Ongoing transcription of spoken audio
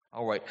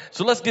All right,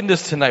 so let's get into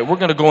this tonight. We're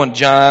going to go in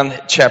John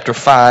chapter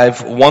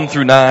 5, 1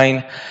 through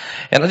 9.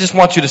 And I just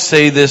want you to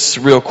say this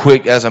real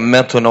quick as a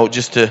mental note,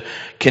 just to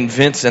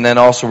convince and then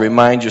also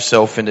remind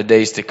yourself in the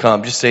days to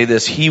come. Just say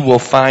this: He will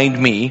find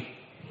me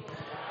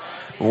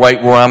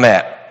right where I'm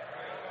at.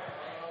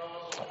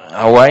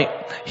 All right?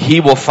 He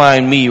will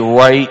find me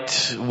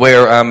right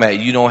where I'm at.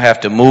 You don't have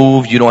to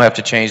move. You don't have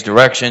to change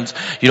directions.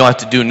 You don't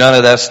have to do none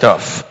of that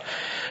stuff.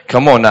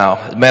 Come on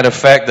now. Matter of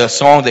fact, the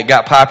song that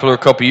got popular a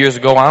couple years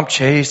ago, "I'm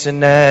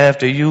Chasing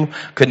After You,"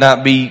 could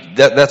not be,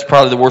 that's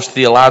probably the worst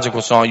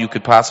theological song you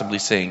could possibly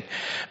sing.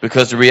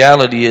 Because the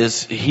reality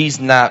is,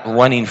 He's not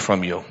running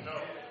from you.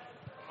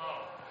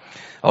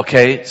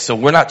 Okay? So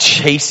we're not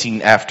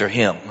chasing after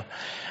Him.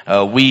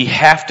 We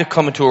have to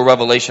come into a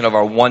revelation of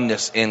our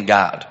oneness in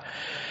God.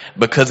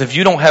 Because if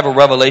you don't have a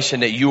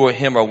revelation that you or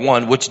Him are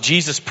one, which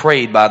Jesus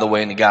prayed, by the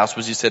way, in the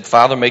Gospels, He said,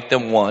 "Father, make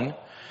them one,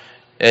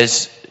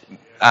 as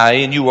I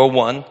and you are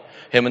one,"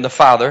 Him and the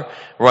Father,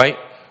 right?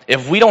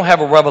 If we don't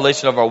have a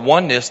revelation of our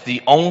oneness,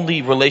 the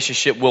only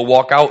relationship we'll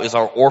walk out is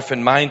our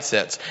orphan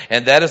mindsets.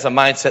 And that is a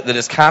mindset that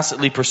is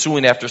constantly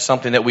pursuing after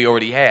something that we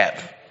already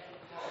have.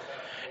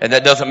 And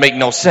that doesn't make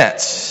no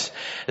sense.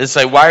 It's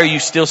like, why are you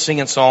still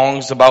singing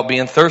songs about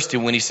being thirsty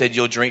when He said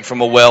you'll drink from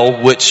a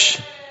well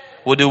which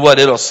will do what?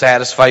 It'll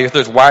satisfy your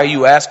thirst. Why are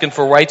you asking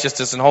for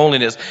righteousness and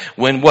holiness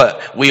when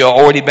what? We have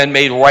already been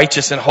made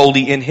righteous and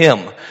holy in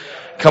Him.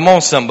 Come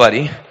on,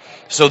 somebody.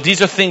 So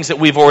these are things that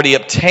we've already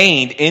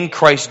obtained in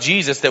Christ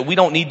Jesus that we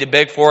don't need to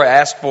beg for,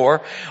 ask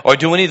for, or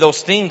do any of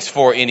those things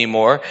for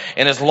anymore.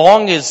 And as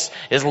long as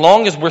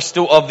we're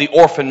still of the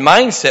orphan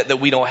mindset that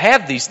we don't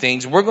have these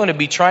things, we're going to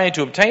be trying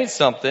to obtain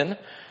something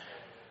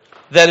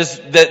that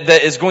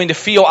is going to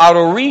feel out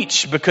of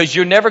reach, because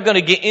you're never going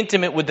to get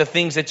intimate with the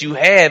things that you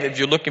have if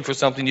you're looking for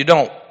something you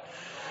don't.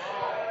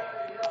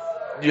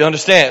 You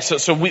understand?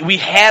 So we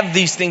have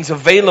these things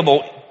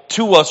available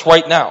to us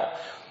right now.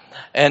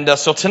 And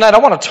so tonight I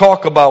want to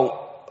talk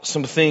about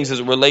some things as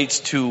it relates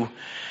to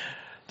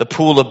the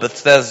pool of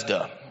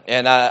Bethesda.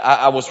 And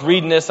I was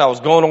reading this, I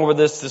was going over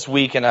this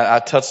week, and I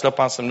touched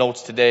up on some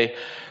notes today.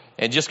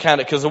 And just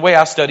kind of, because the way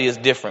I study is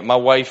different. My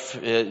wife,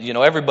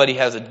 everybody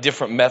has a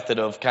different method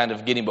of kind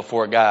of getting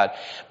before God.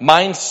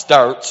 Mine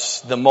starts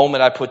the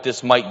moment I put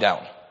this mic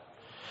down.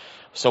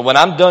 So when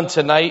I'm done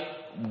tonight,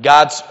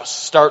 God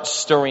starts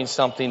stirring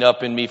something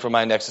up in me for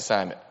my next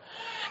assignment.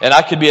 And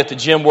I could be at the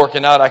gym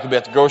working out. I could be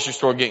at the grocery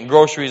store getting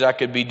groceries. I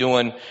could be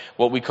doing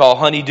what we call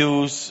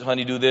honeydews,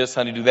 honeydew this,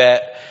 honeydew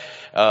that,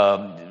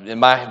 in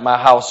my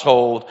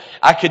household.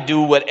 I could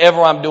do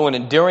whatever I'm doing.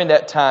 And during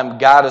that time,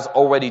 God is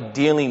already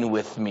dealing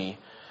with me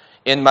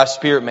in my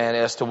spirit, man,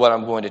 as to what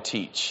I'm going to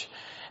teach.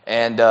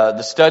 And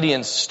the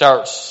studying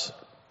starts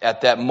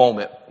at that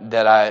moment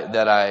that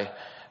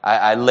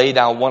I lay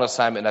down one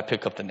assignment and I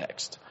pick up the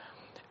next.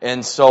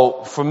 And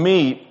so for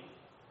me,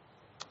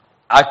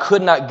 I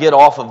could not get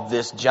off of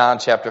this John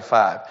chapter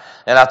 5.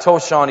 And I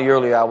told Shawnee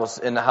earlier, I was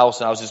in the house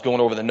and I was just going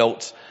over the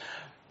notes.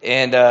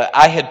 And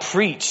I had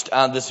preached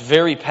on this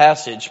very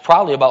passage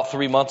probably about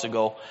 3 months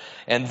ago.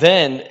 And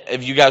then,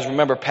 if you guys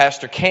remember,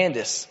 Pastor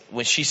Candace,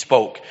 when she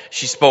spoke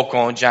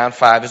on John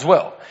 5 as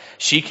well.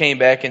 She came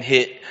back and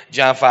hit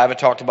John 5 and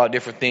talked about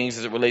different things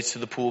as it relates to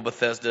the pool of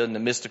Bethesda and the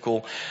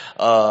mystical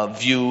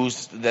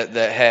views that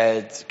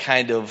had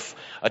kind of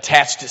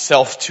attached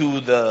itself to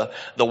the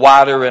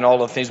water and all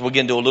the things. We'll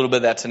get into a little bit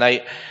of that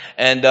tonight.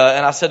 And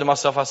I said to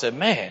myself, I said,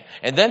 man.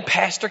 And then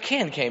Pastor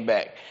Ken came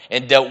back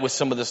and dealt with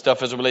some of the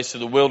stuff as it relates to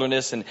the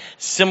wilderness and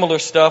similar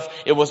stuff.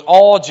 It was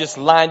all just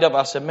lined up.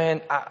 I said,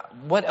 man,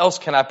 what else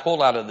can I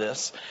pull out of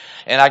this?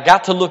 And I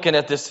got to looking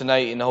at this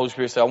tonight, and the Holy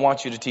Spirit said, I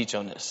want you to teach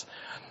on this.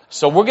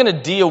 So we're going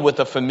to deal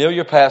with a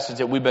familiar passage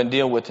that we've been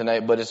dealing with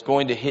tonight, but it's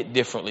going to hit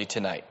differently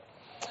tonight.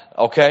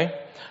 Okay?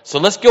 So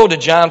let's go to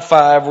John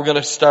 5. We're going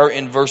to start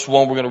in verse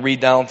 1. We're going to read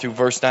down through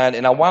verse 9.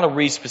 And I want to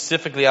read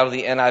specifically out of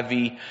the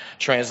NIV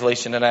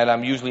translation tonight.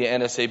 I'm usually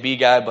an NSAB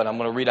guy, but I'm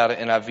going to read out of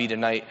NIV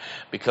tonight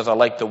because I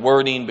like the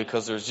wording,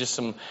 because there's just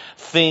some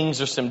things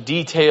or some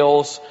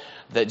details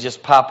that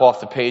just pop off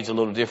the page a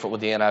little different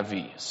with the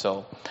NIV.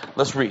 So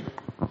let's read.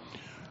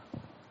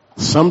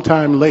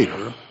 Sometime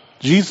later,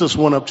 Jesus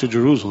went up to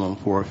Jerusalem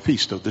for a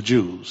feast of the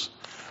Jews.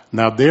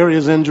 Now there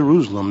is in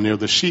Jerusalem near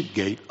the sheep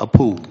gate a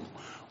pool,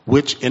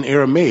 which in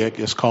Aramaic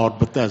is called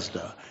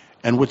Bethesda,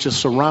 and which is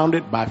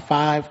surrounded by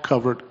 5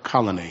 covered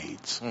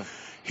colonnades.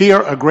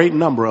 Here a great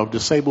number of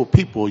disabled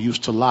people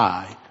used to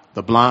lie: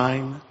 the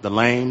blind, the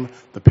lame,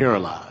 the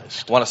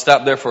paralyzed. I want to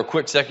stop there for a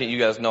quick second. You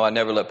guys know I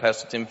never let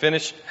Pastor Tim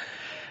finish.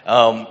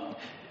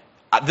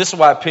 This is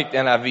why I picked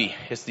NIV.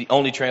 It's the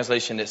only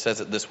translation that says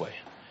it this way.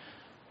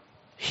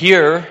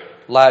 Here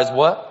lies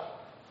what?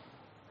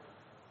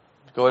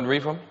 Go ahead and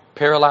read from me.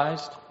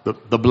 Paralyzed.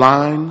 The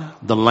blind,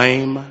 the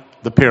lame,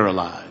 the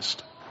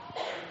paralyzed.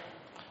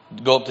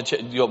 Go up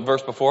to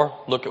verse before.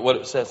 Look at what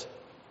it says.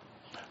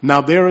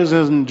 Now there is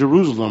in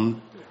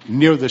Jerusalem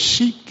near the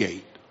sheep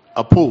gate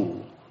a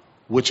pool,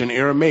 which in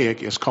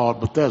Aramaic is called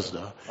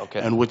Bethesda,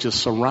 and which is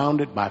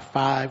surrounded by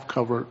 5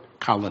 covered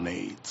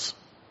colonnades.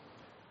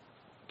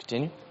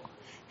 Continue.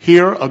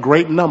 Here, a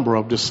great number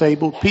of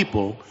disabled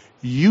people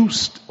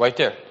used. Right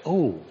there.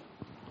 Oh.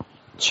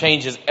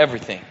 Changes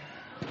everything.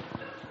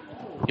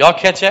 Y'all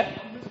catch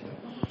that?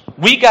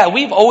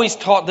 We've always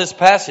taught this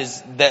passage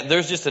that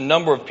there's just a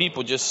number of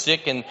people just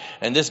sick and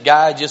this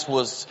guy just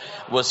was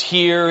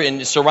here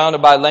and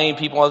surrounded by lame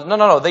people.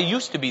 No. They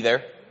used to be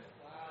there.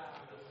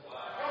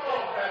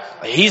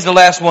 He's the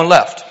last one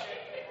left.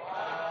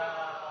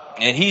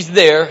 And he's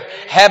there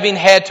having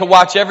had to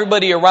watch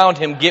everybody around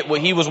him get what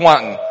he was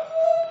wanting.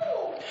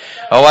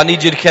 Oh, I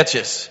need you to catch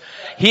this.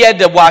 He had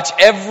to watch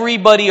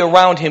everybody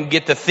around him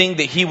get the thing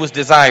that he was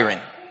desiring.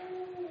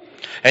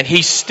 And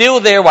he's still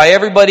there while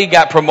everybody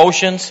got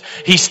promotions.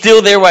 He's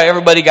still there while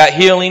everybody got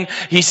healing.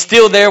 He's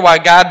still there while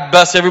God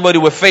blessed everybody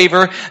with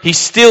favor. He's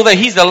still there.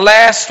 He's the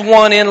last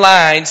one in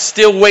line,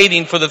 still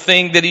waiting for the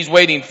thing that he's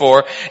waiting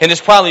for. And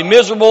it's probably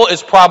miserable.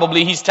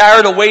 He's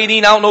tired of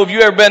waiting. I don't know if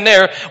you've ever been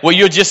there where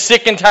you're just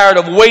sick and tired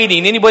of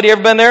waiting. Anybody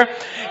ever been there?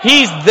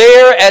 He's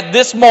there at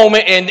this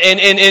moment and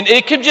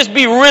it could just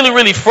be really,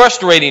 really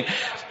frustrating.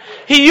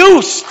 He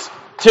used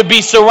to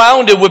be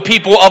surrounded with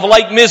people of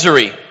like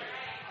misery.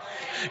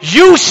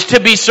 Used to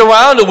be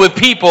surrounded with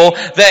people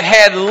that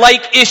had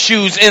like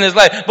issues in his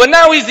life. But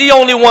now he's the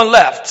only one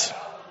left.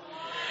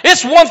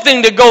 It's one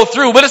thing to go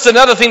through, but it's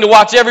another thing to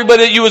watch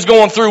everybody that you was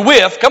going through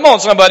with. Come on,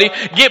 somebody.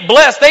 Get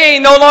blessed. They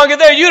ain't no longer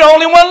there. You're the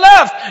only one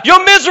left.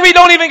 Your misery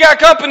don't even got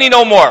company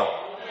no more.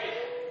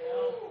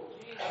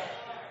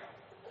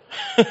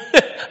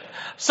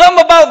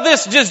 Something about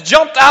this just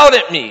jumped out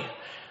at me.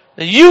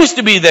 They used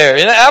to be there.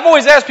 And I've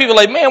always asked people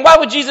like, man, why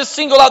would Jesus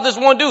single out this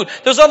one dude?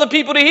 There's other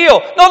people to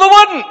heal. No, there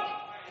wasn't.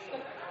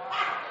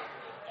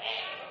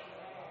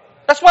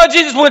 That's why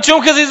Jesus went to him,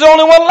 because he's the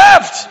only one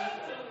left.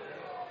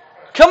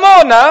 Come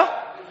on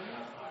now.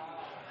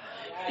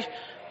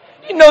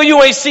 You know you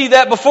ain't see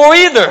that before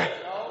either.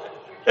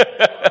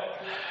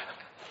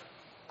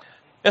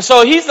 And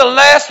so he's the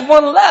last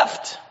one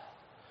left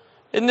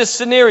in this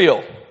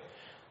scenario.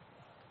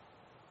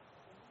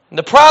 And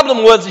the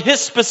problem was his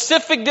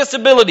specific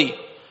disability.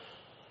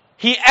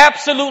 He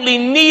absolutely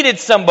needed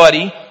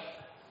somebody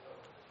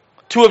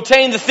to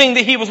obtain the thing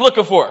that he was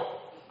looking for.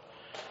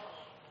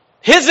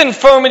 His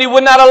infirmity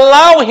would not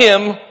allow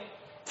him,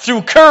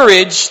 through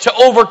courage, to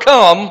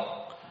overcome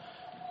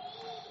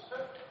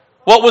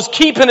what was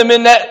keeping him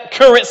in that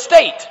current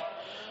state.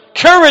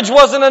 Courage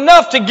wasn't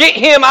enough to get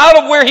him out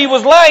of where he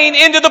was lying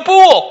into the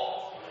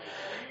pool.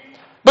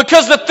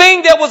 Because the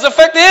thing that was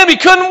affecting him, he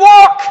couldn't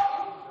walk.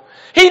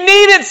 He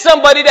needed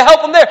somebody to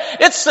help him there.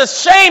 It's a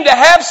shame to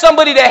have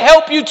somebody to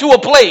help you to a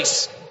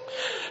place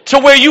to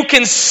where you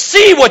can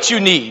see what you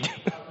need,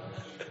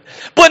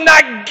 but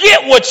not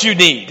get what you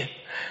need.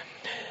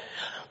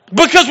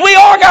 Because we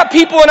all got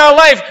people in our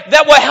life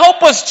that will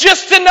help us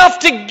just enough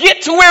to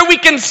get to where we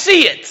can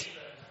see it,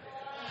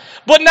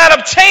 but not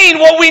obtain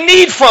what we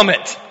need from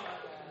it.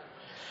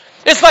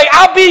 It's like,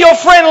 I'll be your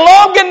friend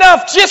long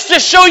enough just to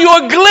show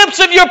you a glimpse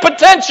of your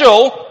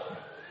potential.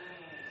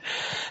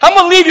 I'm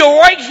going to leave you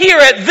right here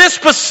at this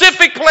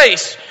specific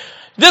place.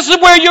 This is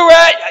where you're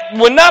at.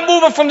 We're not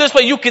moving from this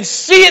place. You can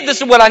see it.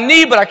 This is what I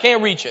need, but I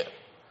can't reach it.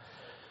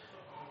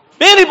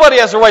 Anybody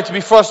has a right to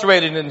be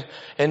frustrated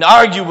and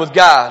argue with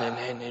God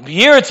and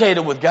be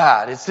irritated with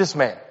God. It's this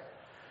man.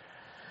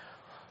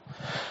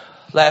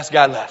 Last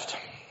guy left.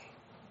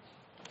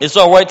 It's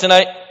all right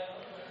tonight?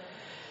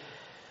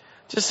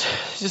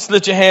 Just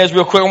lift your hands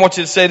real quick. I want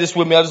you to say this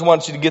with me. I just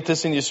want you to get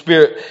this in your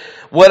spirit.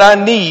 What I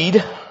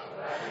need,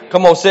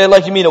 come on, say it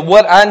like you mean it.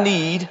 What I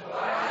need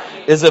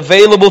is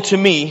available to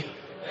me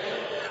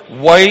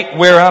right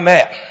where I'm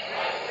at.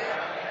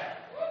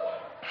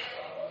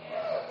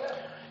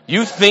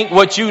 You think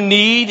what you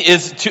need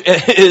is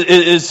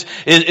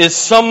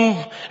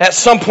some, at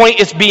some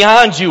point it's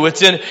beyond you.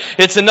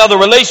 It's another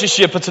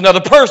relationship. It's another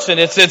person.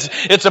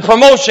 It's a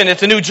promotion.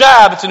 It's a new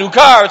job. It's a new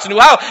car. It's a new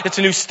house. It's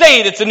a new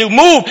state. It's a new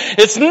move.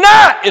 It's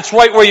not. It's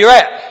right where you're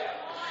at.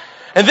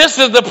 And this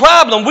is the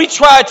problem. We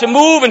try to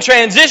move and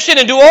transition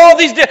and do all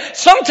these.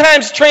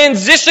 Sometimes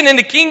transition in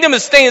the kingdom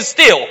is staying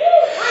still.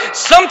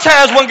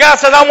 Sometimes when God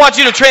says, I want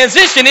you to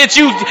transition,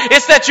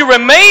 it's that you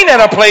remain at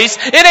a place.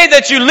 It ain't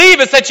that you leave.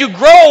 It's that you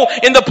grow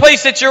in the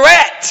place that you're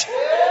at.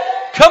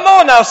 Come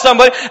on now,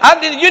 somebody.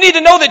 You need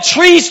to know that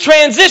trees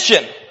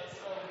transition.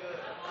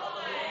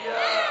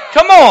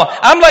 Come on.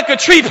 I'm like a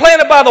tree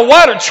planted by the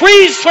water.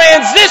 Trees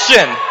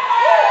transition.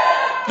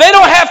 They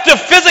don't have to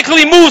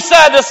physically move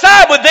side to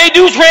side, but they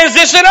do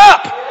transition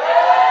up.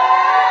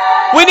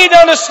 We need to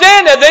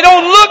understand that they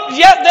don't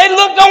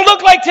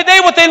look like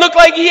today what they look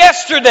like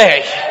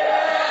yesterday.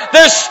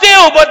 They're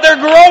still, but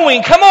they're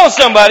growing. Come on,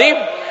 somebody.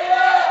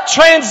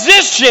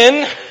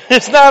 Transition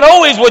is not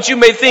always what you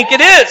may think it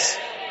is.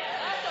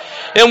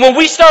 And when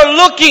we start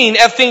looking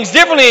at things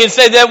differently and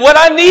say that what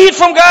I need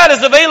from God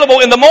is available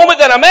in the moment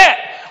that I'm at,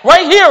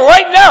 right here,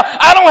 right now.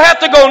 I don't have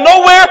to go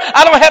nowhere.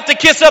 I don't have to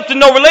kiss up to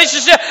no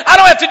relationship. I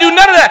don't have to do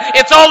none of that.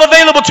 It's all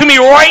available to me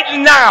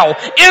right now,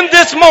 in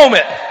this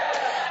moment.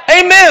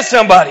 Amen,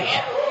 somebody.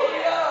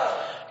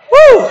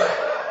 Woo.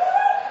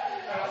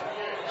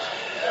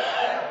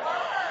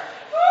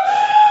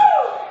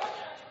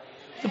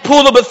 The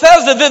pool of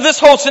Bethesda, this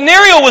whole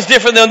scenario was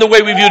different than the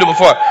way we viewed it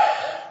before.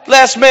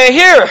 Last man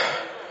here.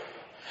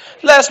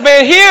 Last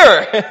man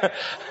here.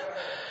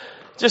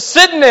 Just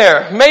sitting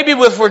there, maybe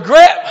with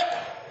regret.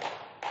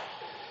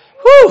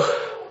 Whew.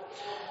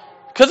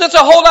 Because it's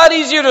a whole lot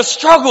easier to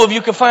struggle if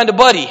you can find a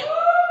buddy.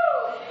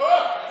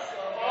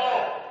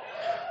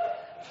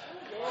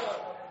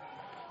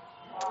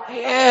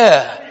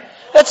 Yeah.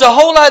 It's a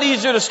whole lot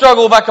easier to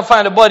struggle if I can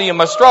find a buddy in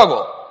my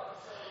struggle.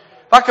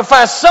 If I can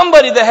find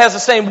somebody that has the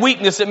same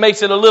weakness, it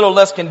makes it a little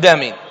less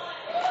condemning.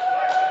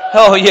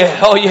 Oh yeah,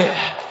 oh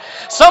yeah.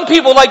 Some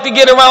people like to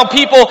get around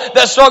people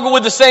that struggle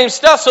with the same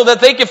stuff so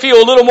that they can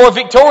feel a little more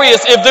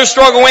victorious if their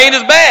struggle ain't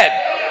as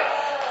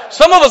bad.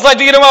 Some of us like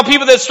to get around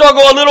people that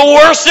struggle a little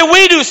worse than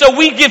we do so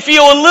we can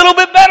feel a little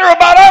bit better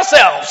about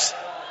ourselves.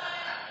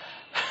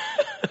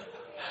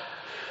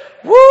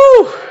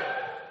 Woo!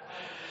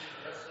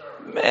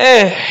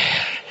 Man.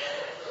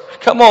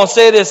 Come on,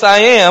 say this. I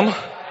am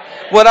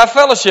what I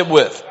fellowship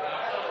with.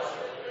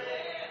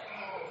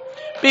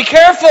 Be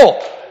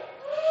careful.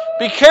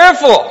 Be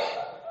careful.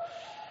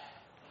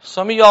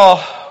 Some of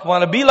y'all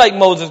want to be like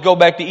Moses, go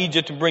back to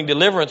Egypt to bring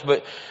deliverance,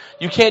 but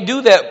you can't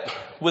do that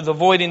with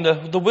avoiding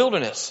the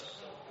wilderness.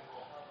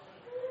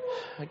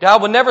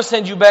 God will never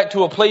send you back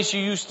to a place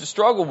you used to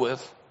struggle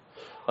with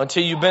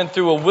until you've been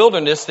through a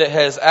wilderness that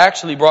has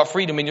actually brought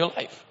freedom in your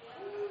life.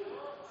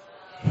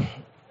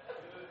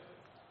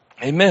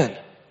 Amen.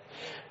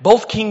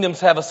 Both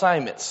kingdoms have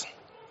assignments.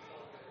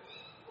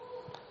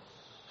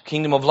 The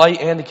kingdom of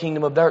light and the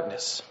kingdom of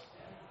darkness.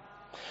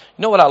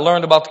 You know what I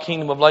learned about the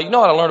kingdom of light? You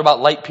know what I learned about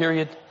light,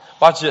 period?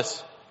 Watch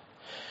this.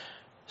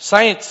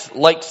 Science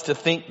likes to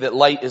think that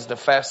light is the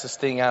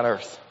fastest thing on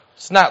earth.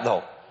 It's not,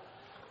 though.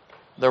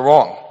 They're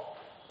wrong.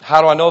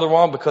 How do I know they're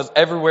wrong? Because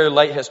everywhere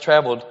light has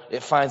traveled,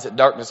 it finds that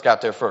darkness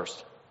got there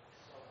first.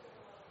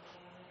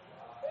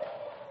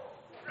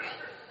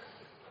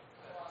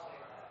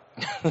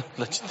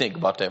 Let you think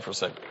about that for a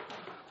second.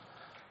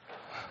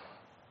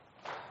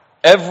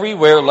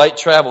 Everywhere light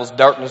travels,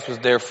 darkness was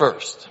there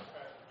first.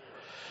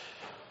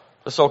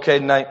 It's okay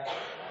tonight.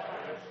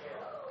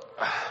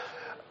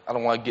 I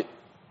don't want to get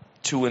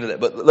too into that,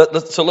 but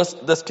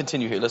let's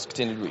continue here. Let's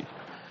continue to read.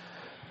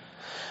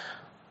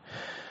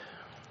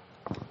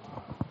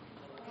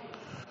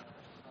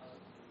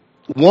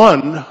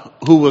 One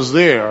who was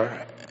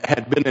there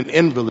had been an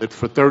invalid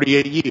for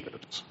 38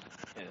 years.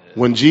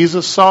 When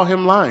Jesus saw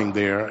him lying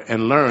there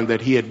and learned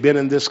that he had been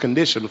in this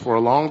condition for a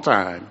long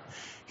time,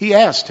 he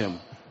asked him,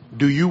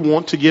 "Do you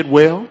want to get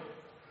well?"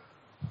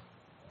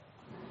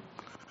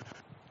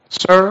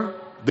 "Sir,"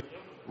 the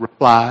invalid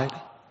replied, "I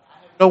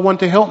have no one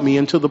to help me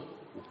into the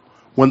pool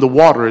when the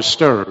water is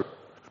stirred.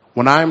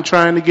 When I am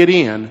trying to get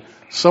in,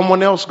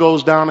 someone else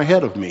goes down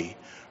ahead of me."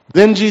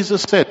 Then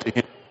Jesus said to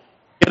him,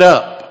 "Get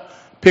up,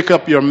 pick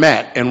up your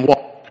mat and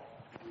walk."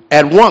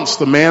 At once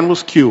the man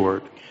was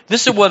cured.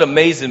 This is what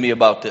amazes me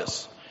about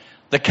this.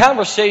 The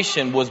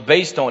conversation was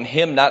based on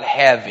him not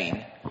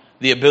having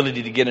the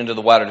ability to get into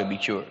the water to be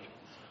cured.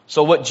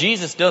 So what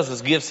Jesus does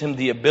is gives him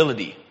the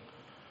ability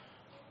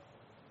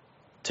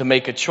to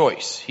make a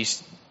choice.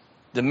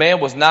 The man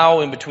was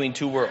now in between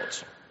two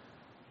worlds.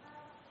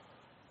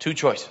 Two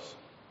choices.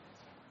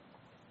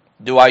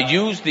 Do I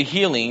use the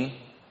healing,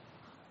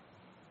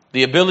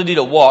 the ability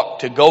to walk,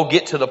 to go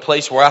get to the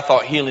place where I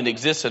thought healing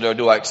existed, or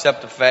do I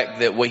accept the fact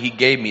that what he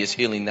gave me is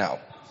healing now?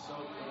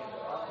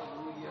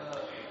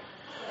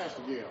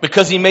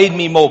 Because he made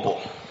me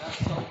mobile.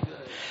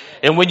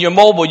 And when you're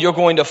mobile, you're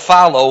going to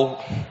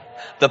follow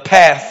the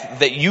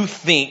path that you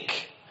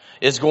think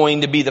is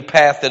going to be the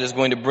path that is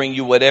going to bring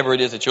you whatever it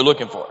is that you're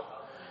looking for.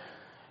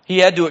 He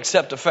had to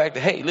accept the fact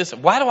that, hey,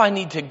 listen, why do I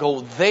need to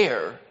go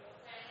there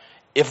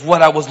if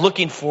what I was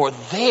looking for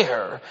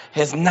there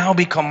has now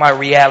become my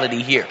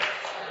reality here?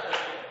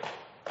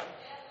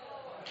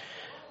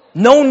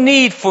 No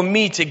need for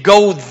me to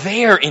go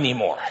there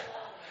anymore,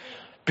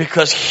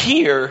 because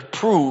here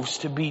proves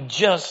to be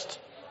just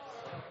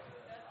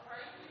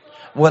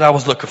what I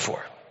was looking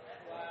for.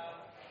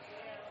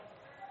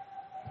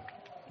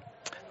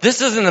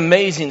 This is an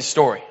amazing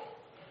story.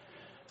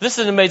 This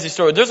is an amazing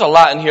story. There's a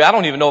lot in here. I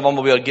don't even know if I'm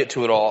going to be able to get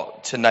to it all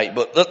tonight,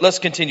 but let's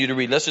continue to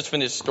read. Let's just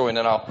finish the story and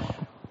then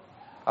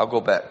I'll go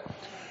back.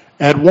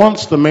 At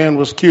once the man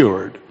was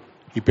cured.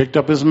 He picked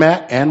up his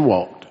mat and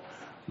walked.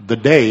 The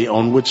day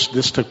on which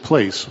this took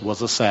place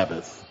was a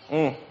Sabbath.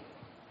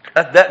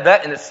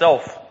 That in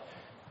itself,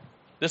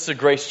 this is a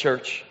Grace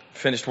Church,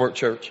 finished work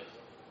church.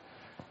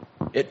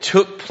 It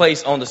took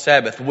place on the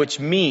Sabbath, which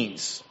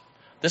means,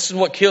 this is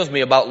what kills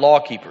me about law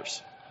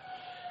keepers.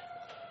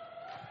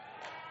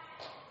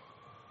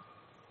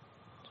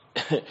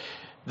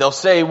 They'll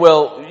say,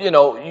 well,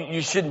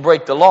 you shouldn't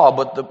break the law,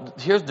 but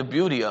here's the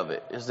beauty of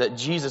it, is that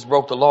Jesus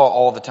broke the law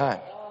all the time.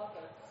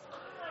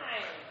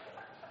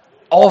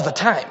 All the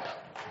time.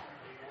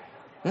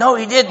 No,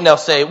 he didn't, they'll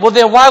say. Well,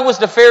 then why was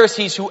the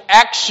Pharisees, who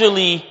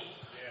actually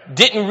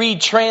didn't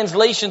read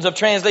translations of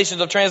translations,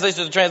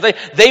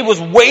 they was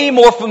way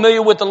more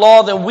familiar with the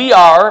law than we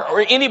are,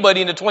 or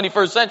anybody in the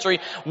 21st century.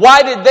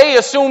 Why did they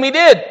assume he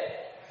did?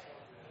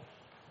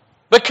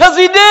 Because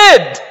he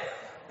did.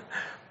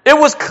 It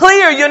was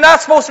clear you're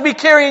not supposed to be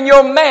carrying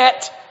your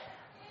mat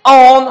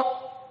on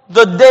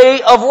the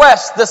day of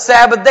rest, the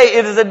Sabbath day.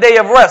 It is a day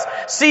of rest.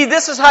 See,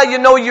 this is how you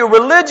know you're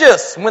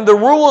religious, when the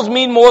rules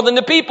mean more than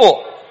the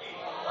people.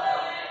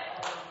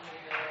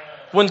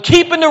 When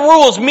keeping the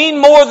rules mean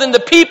more than the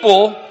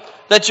people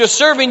that you're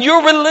serving,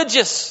 you're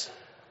religious.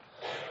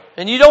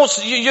 And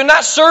you're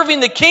not serving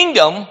the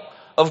kingdom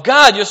of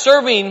God, you're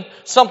serving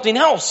something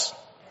else.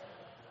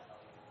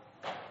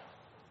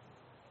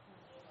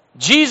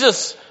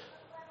 Jesus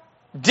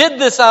did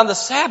this on the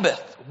Sabbath.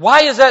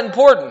 Why is that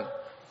important?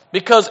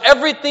 Because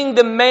everything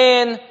the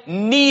man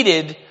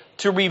needed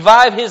to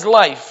revive his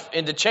life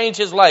and to change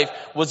his life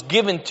was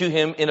given to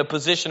him in a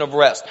position of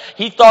rest.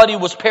 He thought he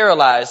was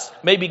paralyzed.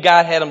 Maybe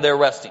God had him there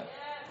resting.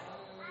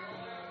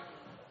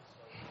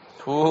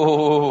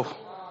 Ooh.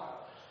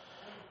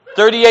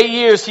 38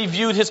 years he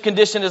viewed his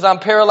condition as, I'm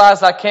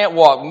paralyzed, I can't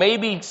walk.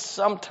 Maybe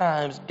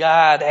sometimes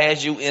God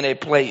has you in a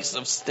place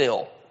of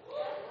still.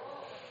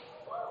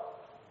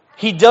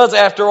 He does,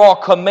 after all,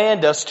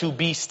 command us to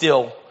be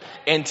still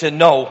and to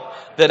know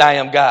that I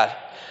am God.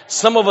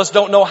 Some of us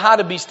don't know how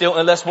to be still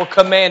unless we're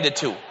commanded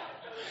to.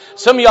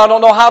 Some of y'all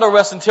don't know how to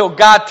rest until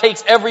God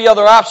takes every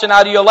other option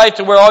out of your life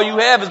to where all you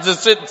have is to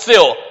sit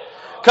still.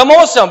 Come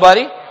on,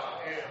 somebody.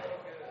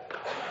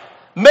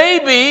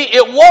 Maybe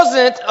it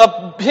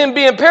wasn't him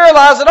being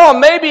paralyzed at all.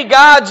 Maybe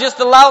God just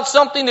allowed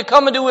something to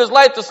come into his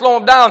life to slow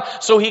him down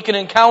so he can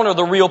encounter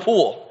the real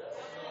pool.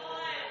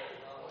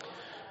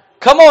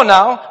 Come on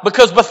now,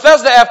 because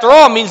Bethesda, after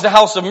all, means the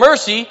house of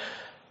mercy.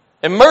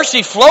 And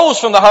mercy flows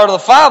from the heart of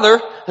the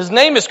Father. His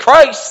name is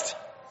Christ.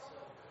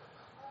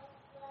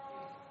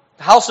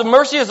 The house of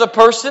mercy is a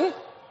person.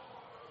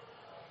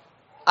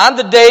 On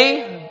the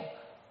day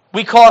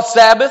we call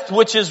Sabbath,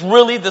 which is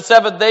really the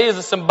seventh day, is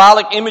a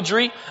symbolic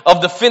imagery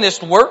of the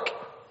finished work.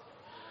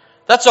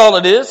 That's all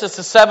it is. It's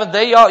the seventh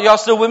day. Y'all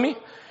still with me?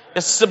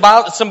 It's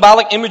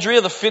symbolic imagery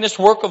of the finished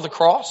work of the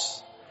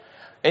cross.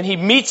 And he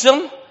meets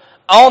him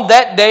on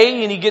that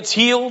day and he gets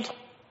healed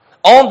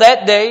on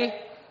that day.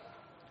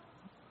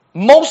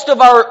 Most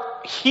of our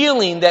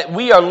healing that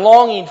we are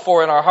longing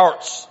for in our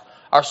hearts,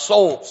 our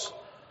souls,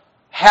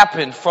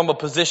 happen from a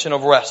position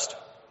of rest.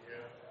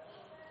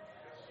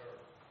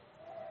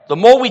 The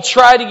more we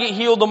try to get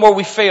healed, the more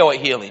we fail at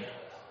healing.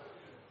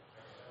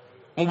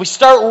 When we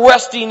start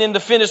resting in the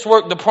finished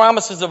work, the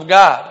promises of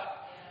God,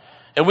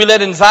 and we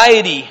let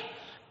anxiety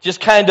just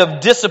kind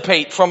of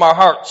dissipate from our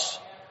hearts,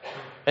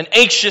 and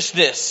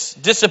anxiousness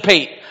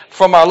dissipate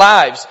from our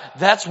lives,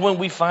 that's when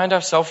we find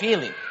ourselves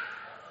healing.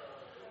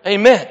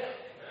 Amen.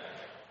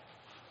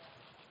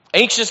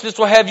 Anxiousness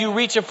will have you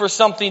reaching for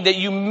something that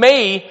you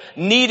may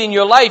need in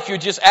your life. You're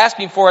just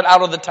asking for it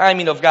out of the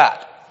timing of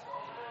God.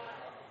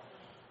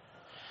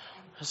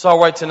 It's all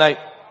right tonight.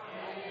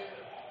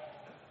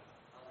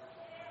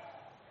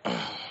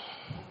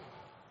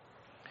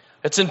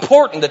 It's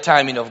important, the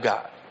timing of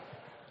God.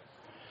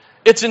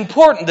 It's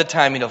important, the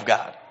timing of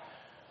God.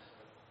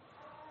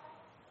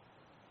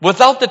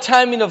 Without the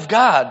timing of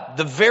God,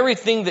 the very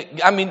thing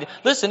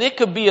listen, it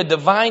could be a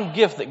divine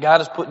gift that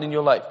God is putting in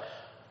your life.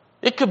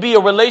 It could be a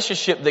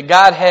relationship that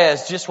God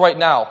has just right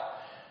now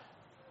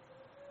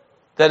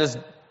that is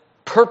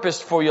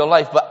purposed for your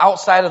life, but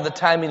outside of the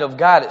timing of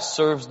God, it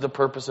serves the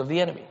purpose of the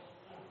enemy.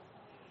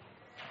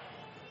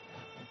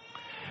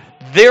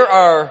 There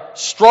are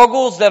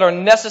struggles that are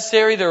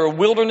necessary. There are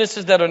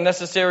wildernesses that are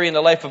necessary in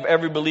the life of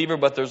every believer,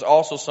 but there's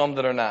also some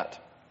that are not.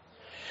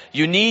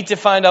 You need to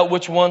find out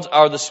which ones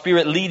are the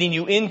Spirit leading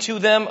you into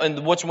them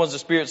and which ones the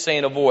Spirit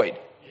saying avoid.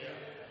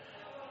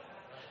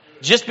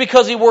 Just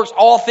because He works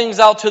all things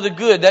out to the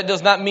good, that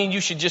does not mean you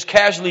should just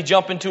casually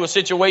jump into a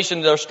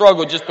situation or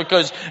struggle just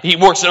because He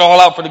works it all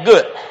out for the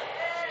good.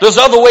 There's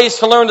other ways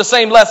to learn the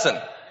same lesson.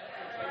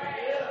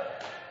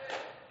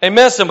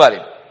 Amen, somebody.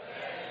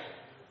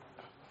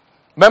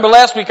 Remember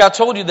last week I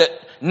told you that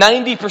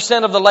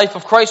 90% of the life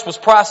of Christ was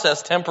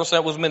process,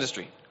 10% was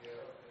ministry.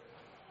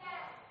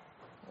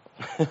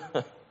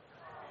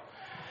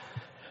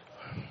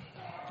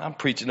 I'm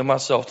preaching to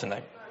myself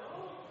tonight.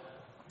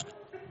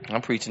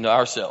 I'm preaching to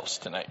ourselves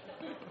tonight.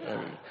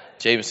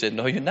 James said,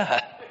 no, you're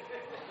not.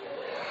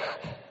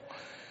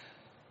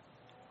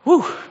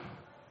 Whew.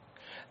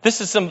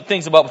 This is some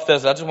things about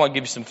Bethesda. I just want to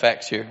give you some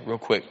facts here real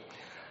quick.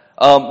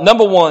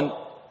 Number one,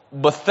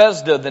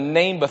 Bethesda, the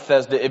name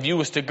Bethesda, if you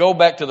was to go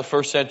back to the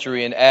first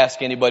century and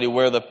ask anybody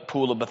where the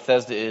pool of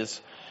Bethesda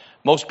is,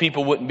 most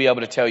people wouldn't be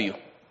able to tell you.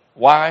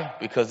 Why?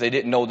 Because they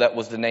didn't know that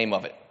was the name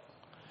of it.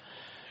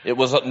 It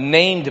was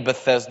named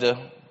Bethesda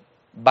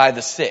by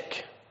the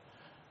sick.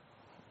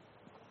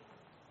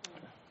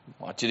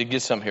 I want you to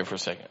get some here for a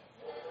second.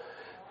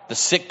 The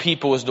sick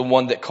people is the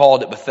one that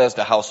called it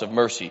Bethesda, House of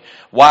Mercy.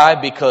 Why?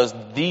 Because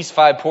these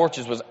 5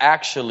 porches was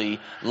actually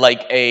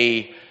like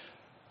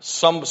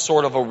some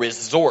sort of a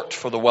resort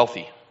for the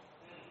wealthy.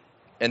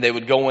 And they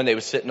would go in, they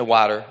would sit in the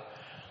water,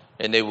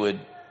 and they would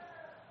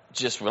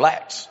just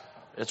relax.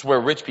 It's where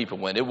rich people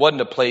went. It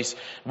wasn't a place.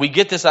 We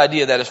get this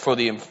idea that it's for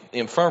the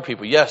infirm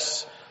people.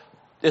 Yes,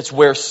 it's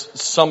where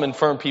some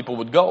infirm people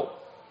would go.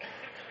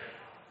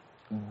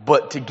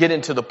 But to get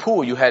into the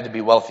pool, you had to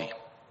be wealthy.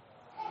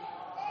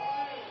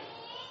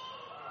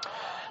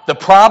 The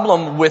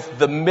problem with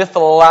the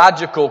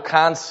mythological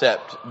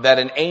concept that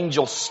an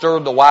angel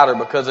stirred the water,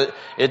 because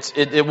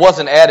it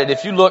wasn't added.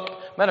 If you look,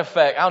 matter of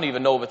fact, I don't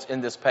even know if it's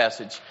in this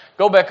passage.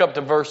 Go back up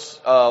to verse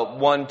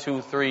 1,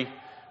 2, 3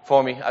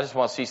 for me. I just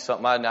want to see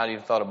something. I had not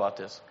even thought about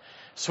this.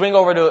 Swing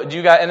over to, do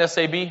you got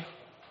NSAB?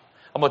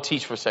 I'm going to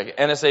teach for a second.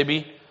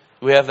 NSAB,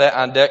 do we have that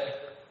on deck?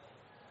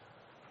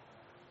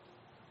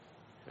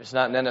 If it's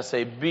not in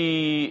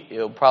NSAB,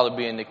 it'll probably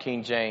be in the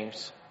King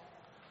James.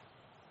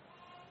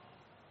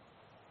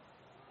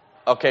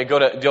 Okay, go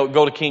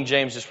to King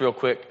James just real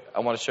quick. I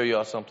want to show you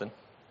all something.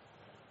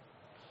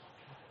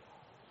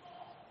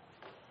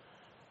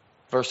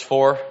 Verse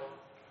 4.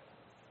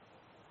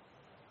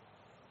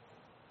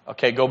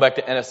 Okay, go back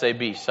to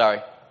NSAB.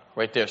 Sorry.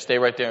 Right there. Stay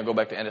right there and go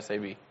back to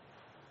NSAB.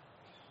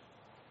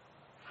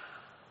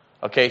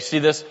 Okay, see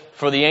this?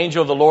 For the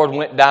angel of the Lord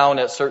went down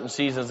at certain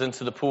seasons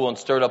into the pool and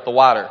stirred up the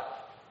water.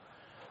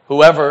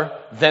 Whoever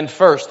then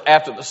first,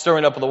 after the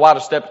stirring up of the water,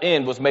 stepped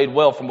in was made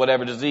well from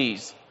whatever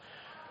disease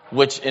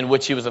in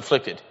which he was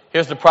afflicted.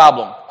 Here's the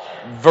problem.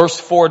 Verse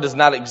 4 does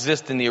not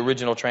exist in the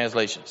original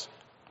translations.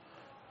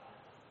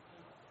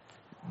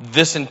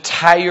 This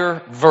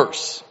entire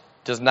verse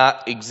does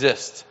not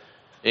exist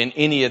in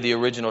any of the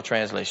original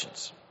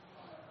translations.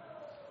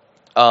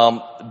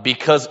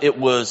 Because it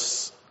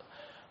was,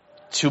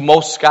 to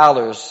most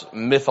scholars,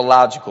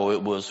 mythological.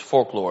 It was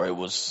folklore. It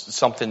was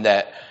something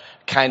that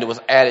kind of was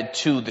added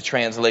to the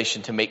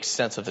translation to make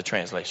sense of the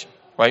translation,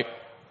 right?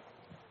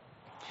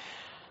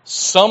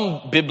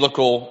 Some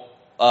biblical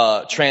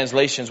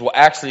translations will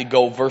actually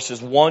go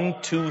verses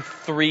 1, 2,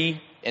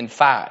 3, and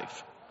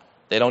 5.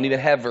 They don't even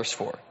have verse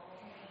 4.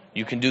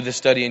 You can do this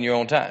study in your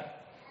own time.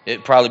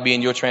 It'd probably be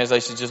in your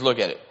translation. Just look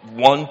at it.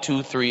 1,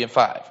 2, 3, and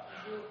 5.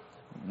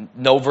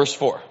 No verse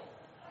 4.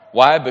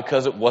 Why?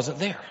 Because it wasn't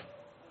there.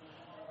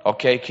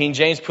 Okay, King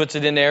James puts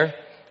it in there.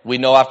 We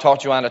know I've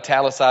taught you on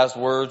italicized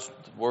words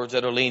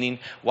that are leaning.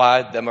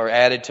 Why? Them are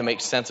added to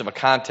make sense of a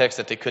context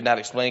that they could not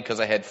explain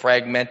because I had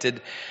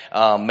fragmented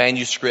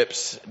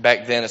manuscripts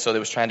back then, and so they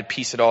was trying to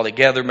piece it all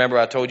together. Remember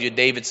I told you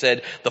David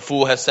said, the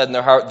fool has said in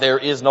their heart, there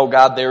is no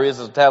God, there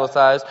is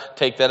italicized.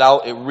 Take that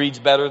out. It reads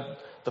better.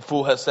 The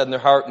fool has said in their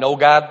heart, no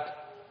God.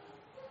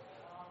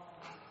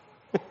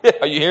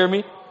 Are you hearing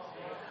me?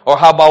 Or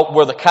how about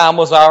where the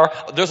commas are?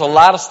 There's a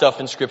lot of stuff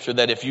in Scripture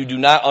that if you do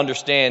not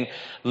understand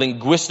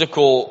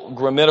linguistical,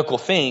 grammatical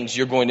things,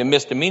 you're going to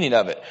miss the meaning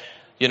of it.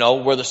 You know,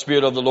 where the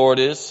Spirit of the Lord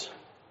is,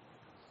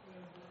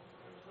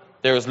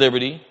 there is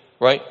liberty,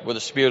 right? Where the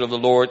Spirit of the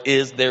Lord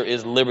is, there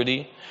is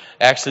liberty.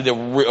 Actually, the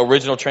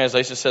original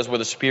translation says where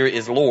the Spirit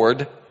is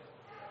Lord,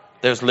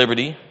 there's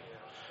liberty.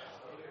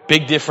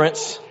 Big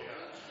difference.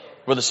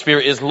 Where the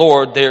Spirit is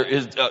Lord, there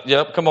is,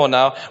 come on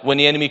now. When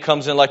the enemy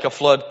comes in like a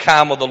flood,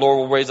 comma, the Lord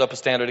will raise up a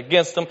standard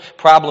against them.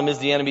 Problem is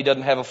the enemy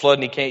doesn't have a flood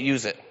and he can't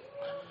use it.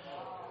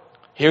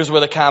 Here's where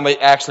the comma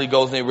actually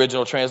goes in the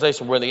original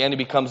translation. Where the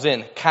enemy comes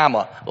in,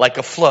 comma, like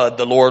a flood,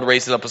 the Lord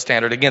raises up a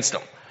standard against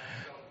them.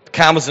 The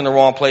comma's in the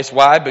wrong place.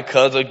 Why?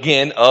 Because,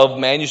 again, of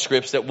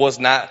manuscripts that was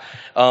not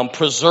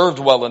preserved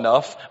well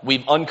enough.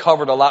 We've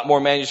uncovered a lot more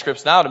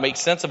manuscripts now to make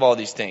sense of all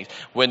these things.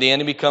 When the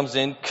enemy comes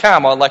in,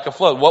 comma, like a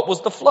flood. What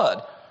was the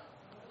flood?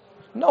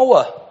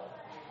 Noah.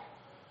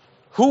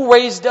 Who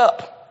raised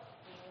up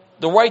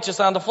the righteous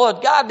on the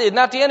flood? God did,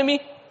 not the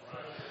enemy.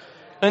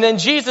 And then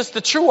Jesus,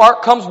 the true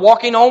ark, comes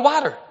walking on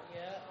water.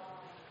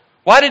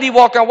 Why did he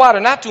walk on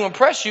water? Not to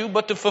impress you,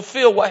 but to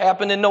fulfill what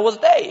happened in Noah's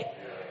day.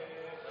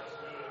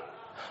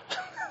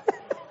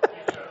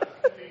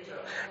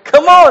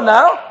 Come on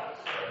now.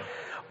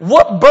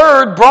 What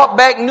bird brought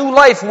back new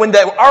life when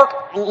the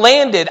ark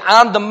landed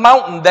on the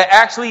mountain that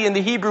actually in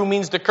the Hebrew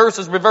means the curse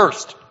is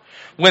reversed?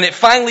 When it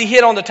finally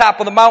hit on the top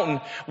of the mountain,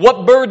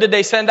 what bird did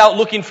they send out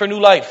looking for new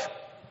life?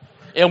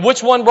 And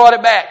which one brought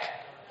it back?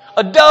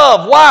 A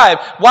dove. Why?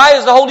 Why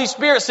is the Holy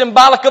Spirit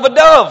symbolic of a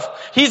dove?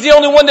 He's the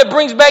only one that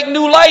brings back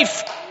new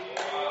life.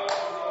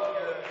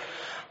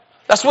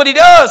 That's what he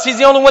does. He's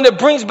the only one that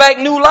brings back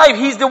new life.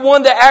 He's the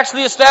one that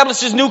actually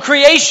establishes new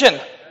creation.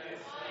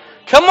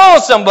 Come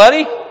on,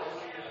 somebody.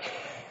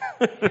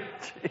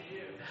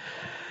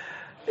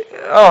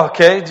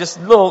 Okay, just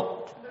a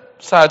little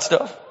side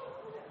stuff.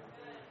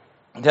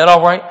 Is that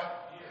all right?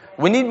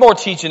 We need more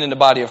teaching in the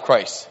body of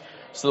Christ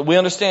so that we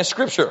understand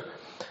Scripture.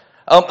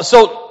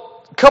 So,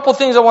 a couple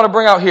things I want to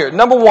bring out here.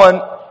 Number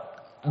one,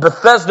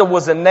 Bethesda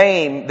was a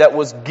name that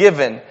was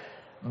given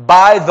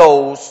by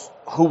those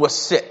who were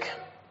sick.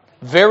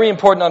 Very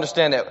important to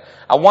understand that.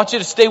 I want you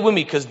to stay with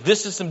me because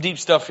this is some deep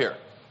stuff here.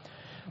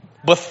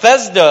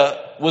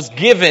 Bethesda was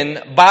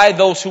given by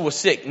those who were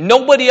sick.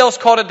 Nobody else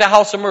called it the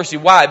house of mercy.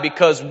 Why?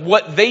 Because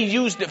what they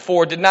used it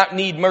for did not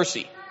need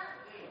mercy.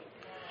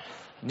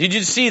 Did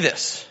you see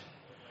this?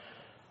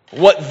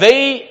 What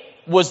they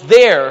was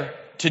there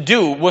to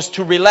do was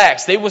to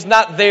relax. They was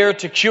not there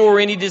to cure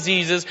any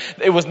diseases.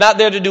 They was not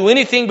there to do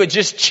anything but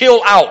just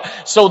chill out.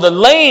 So the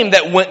lame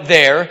that went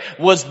there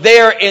was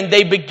there, and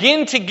they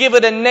begin to give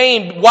it a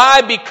name.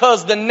 Why?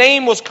 Because the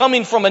name was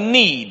coming from a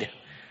need.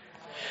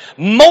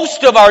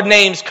 Most of our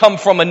names come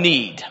from a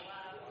need.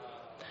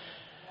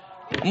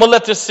 I'm going to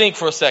let this sink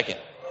for a second.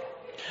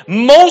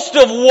 Most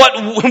of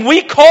what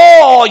we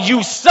call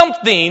you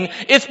something,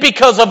 it's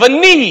because of a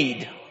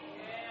need.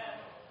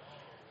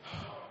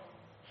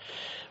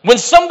 When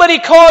somebody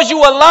calls you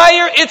a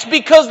liar, it's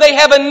because they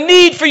have a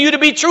need for you to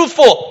be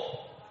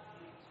truthful.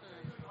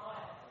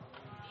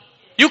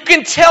 You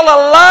can tell a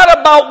lot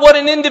about what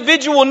an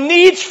individual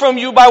needs from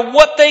you by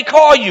what they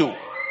call you.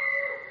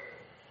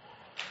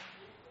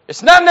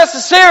 It's not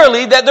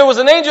necessarily that there was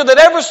an angel that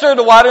ever stirred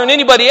the water and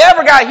anybody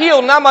ever got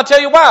healed, and I'm going to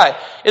tell you why.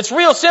 It's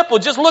real simple.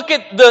 Just look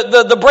at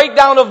the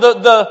breakdown of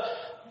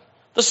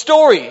the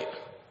story.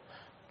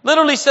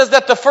 Literally says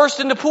that the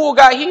first in the pool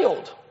got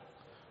healed.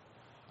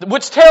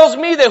 Which tells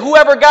me that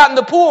whoever got in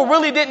the pool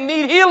really didn't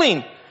need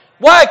healing.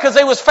 Why? Because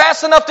they was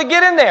fast enough to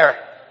get in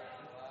there.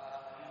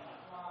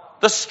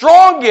 The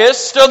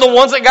strongest are the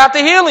ones that got the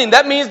healing.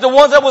 That means the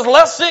ones that was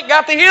less sick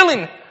got the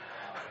healing.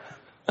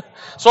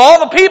 So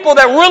all the people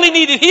that really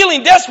needed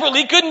healing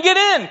desperately couldn't get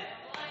in.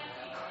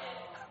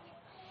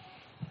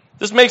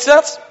 This makes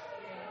sense?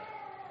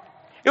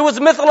 It was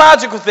a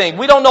mythological thing.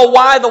 We don't know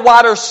why the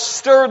water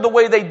stirred the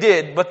way they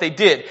did, but they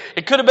did.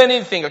 It could have been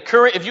anything. A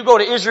current. If you go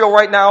to Israel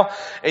right now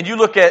and you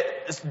look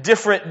at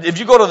different, if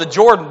you go to the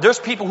Jordan, there's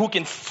people who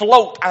can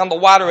float on the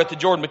water at the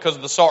Jordan because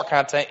of the salt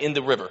content in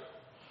the river.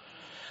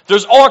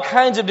 There's all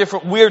kinds of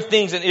different weird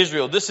things in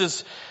Israel. This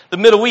is the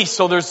Middle East,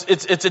 so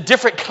it's a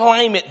different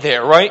climate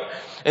there, right?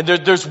 And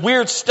there's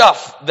weird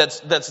stuff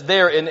that's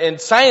there,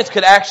 and science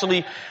could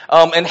actually,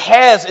 and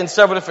has in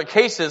several different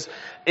cases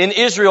in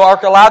Israel,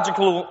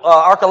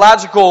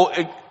 archaeological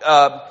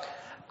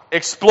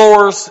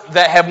explorers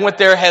that have went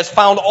there has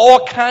found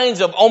all kinds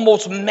of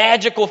almost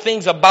magical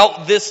things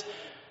about this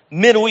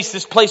Middle East,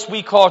 this place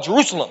we call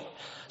Jerusalem.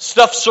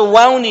 Stuff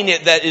surrounding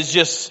it that is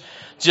just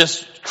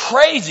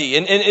crazy.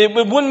 And it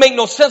wouldn't make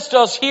no sense to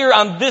us here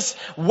on this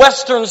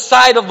western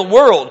side of the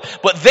world.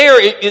 But there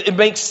it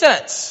makes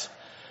sense.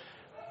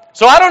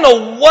 So I don't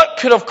know what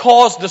could have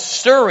caused the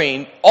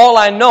stirring. All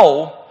I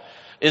know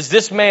is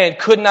this man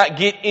could not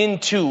get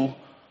into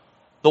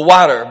the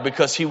water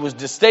because he was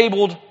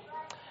disabled.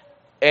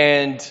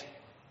 And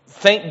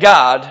thank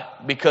God,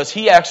 because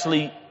he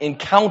actually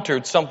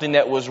encountered something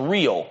that was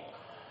real,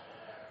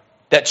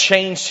 that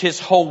changed his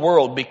whole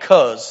world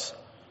because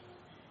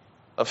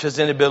of his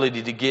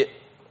inability to get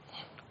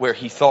where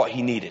he thought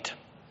he needed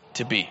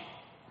to be.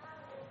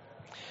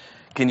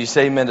 Can you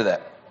say amen to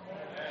that?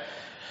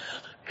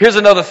 Here's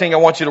another thing I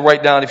want you to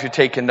write down if you're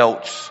taking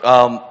notes.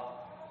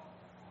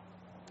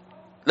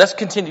 Let's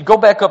continue. Go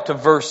back up to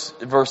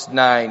verse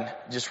 9,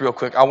 just real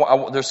quick.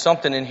 There's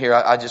something in here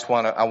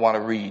I want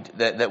to read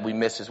that we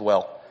miss as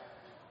well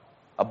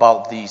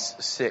about these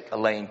sick,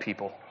 lame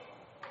people.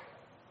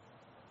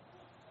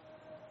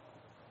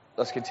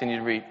 Let's continue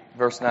to read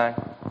verse 9.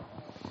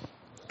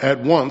 At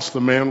once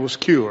the man was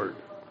cured.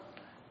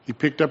 He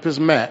picked up his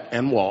mat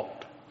and walked.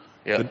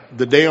 Yep.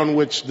 The day on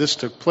which this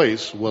took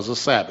place was a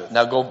Sabbath.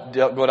 Now go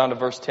down to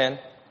verse 10.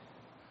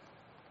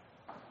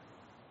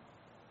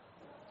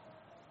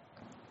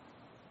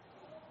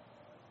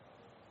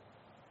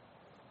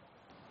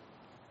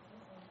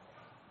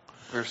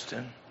 Verse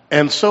 10.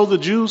 And so the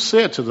Jews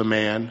said to the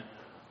man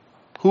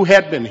who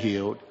had been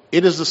healed,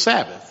 "It is the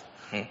Sabbath.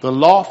 The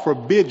law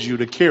forbids you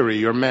to carry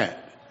your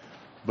mat."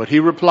 But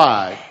he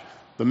replied,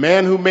 "The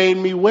man who made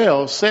me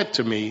well said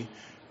to me,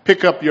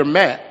 'Pick up your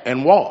mat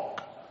and walk.'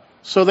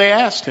 So they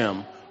asked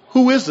him,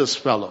 'Who is this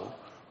fellow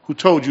who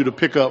told you to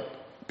pick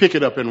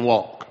it up and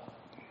walk?'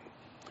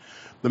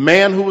 The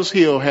man who was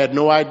healed had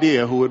no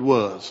idea who it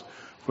was,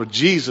 for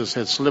Jesus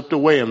had slipped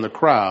away in the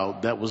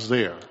crowd that was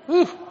there.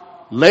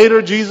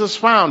 Later, Jesus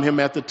found him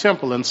at the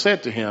temple and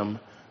said to him,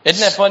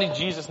 Isn't that funny?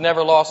 Jesus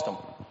never lost him.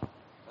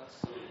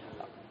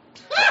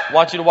 I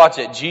want you to watch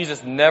it.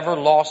 Jesus never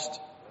lost.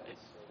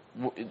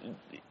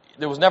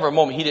 There was never a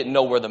moment he didn't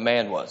know where the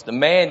man was. The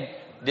man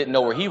didn't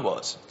know where he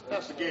was.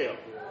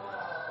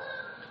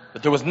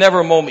 But there was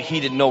never a moment he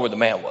didn't know where the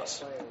man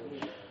was.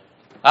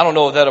 I don't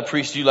know if that'll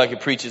preach to you like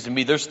it preaches to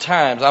me. There's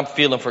times I'm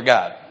feeling for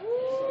God.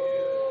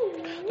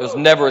 There's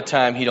never a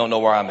time he don't know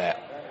where I'm at.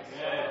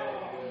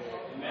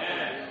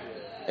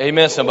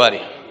 Amen,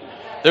 somebody.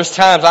 There's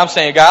times I'm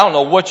saying, God, I don't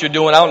know what you're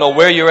doing. I don't know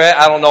where you're at.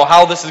 I don't know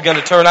how this is going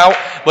to turn out.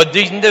 But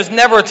there's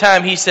never a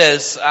time he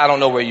says, I don't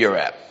know where you're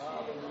at.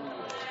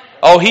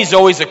 Oh, he's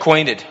always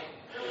acquainted.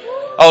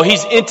 Oh,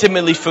 he's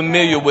intimately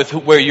familiar with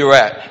where you're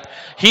at.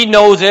 He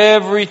knows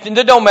everything.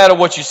 It don't matter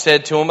what you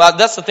said to him.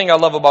 That's the thing I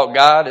love about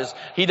God is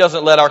he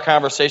doesn't let our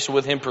conversation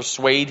with him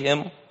persuade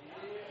him.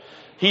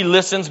 He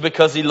listens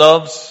because he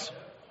loves,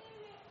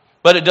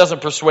 but it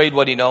doesn't persuade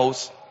what he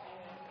knows.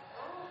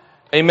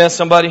 Amen,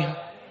 somebody?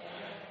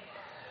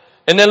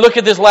 And then look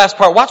at this last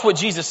part. Watch what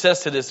Jesus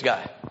says to this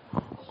guy.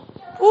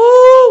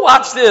 Ooh,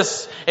 watch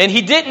this. And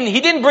he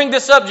didn't bring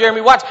this up,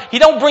 Jeremy. Watch. He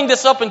don't bring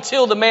this up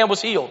until the man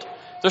was healed.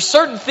 There's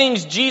certain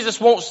things Jesus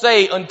won't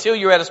say until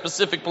you're at a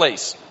specific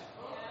place.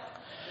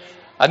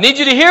 I need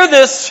you to hear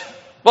this.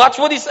 Watch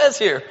what he says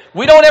here.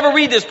 We don't ever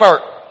read this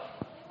part.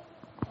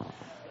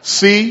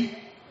 See,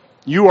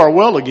 you are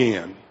well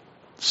again.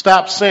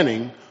 Stop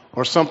sinning,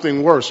 or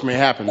something worse may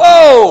happen.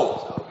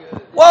 Whoa!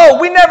 Whoa,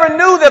 we never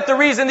knew that the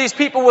reason these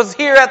people was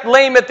here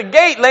lame at the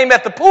gate, lame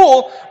at the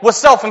pool, was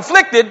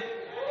self-inflicted.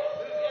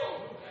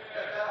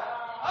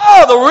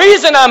 Oh, the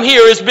reason I'm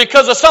here is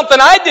because of something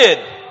I did.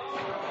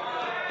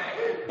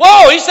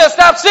 Whoa, he said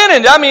stop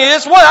sinning. I mean,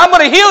 it's what I'm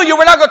going to heal you.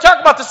 We're not going to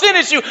talk about the sin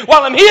issue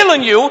while I'm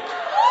healing you.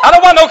 I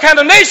don't want no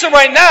condemnation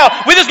right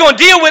now. We're just going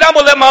to deal with it. I'm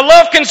going to let my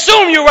love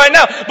consume you right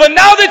now. But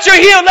now that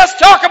you're healed, let's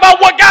talk about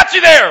what got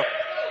you there.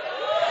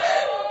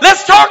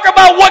 Let's talk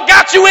about what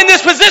got you in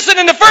this position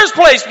in the first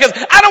place, because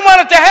I don't want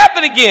it to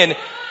happen again.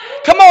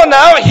 Come on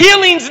now.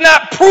 Healing's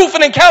not proof,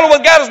 an encounter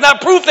with God is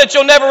not proof that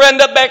you'll never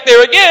end up back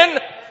there again.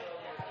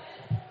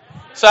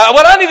 So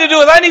what I need to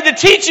do is I need to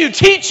teach you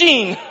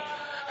teaching.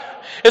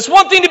 It's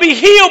one thing to be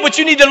healed, but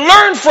you need to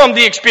learn from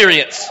the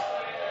experience.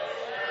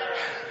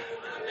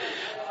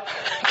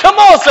 Come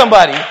on,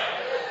 somebody.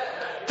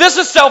 This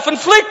is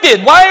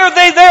self-inflicted. Why are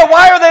they there?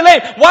 Why are they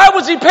lame? Why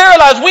was he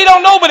paralyzed? We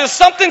don't know, but it's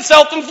something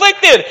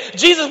self-inflicted.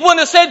 Jesus wouldn't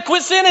have said,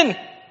 quit sinning.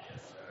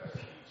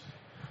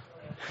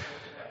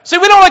 See,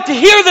 we don't like to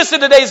hear this in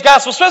today's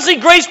gospel, especially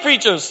grace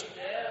preachers.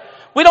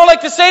 We don't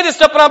like to say this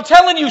stuff, but I'm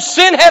telling you,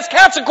 sin has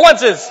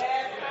consequences.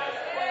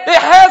 It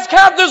has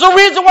consequences. There's a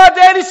reason why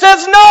Daddy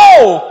says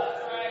no.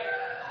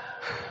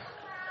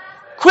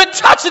 Quit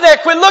touching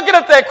that. Quit looking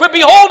at that. Quit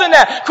beholding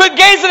that. Quit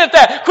gazing at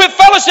that. Quit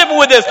fellowshipping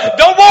with this.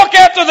 Don't walk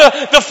after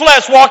the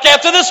flesh. Walk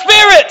after the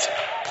Spirit.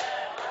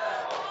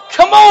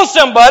 Come on,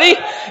 somebody.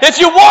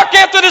 If you walk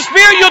after the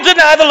Spirit, you'll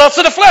deny the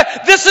lust of the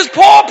flesh. This is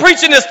Paul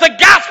preaching this. The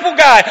gospel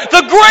guy.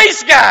 The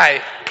grace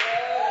guy.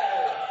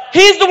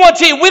 He's the one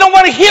teaching. We don't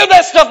want to hear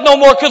that stuff no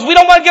more because we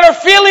don't want to get our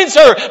feelings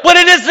hurt. But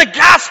it is the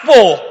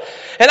gospel.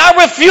 And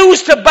I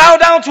refuse to bow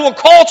down to a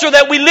culture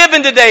that we live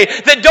in today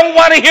that don't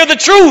want to hear the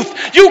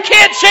truth. You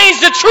can't change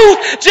the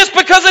truth just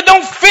because it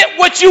don't fit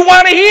what you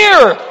want to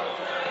hear.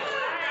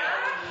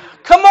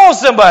 Come on,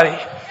 somebody.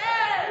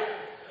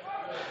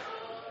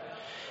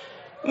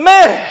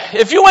 Man,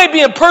 if you ain't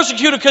being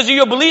persecuted because of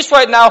your beliefs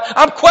right now,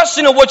 I'm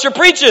questioning what you're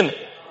preaching.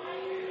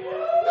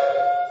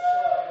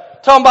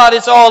 Talking about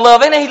it's all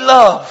love. It ain't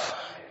love.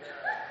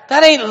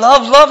 That ain't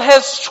love. Love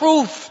has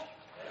truth.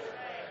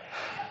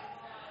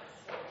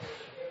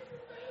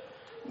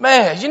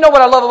 Man, you know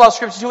what I love about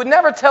Scripture too? It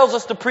never tells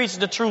us to preach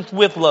the truth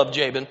with love,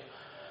 Jabin.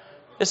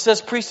 It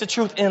says preach the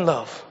truth in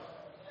love.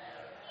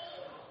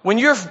 When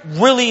you're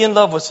really in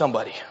love with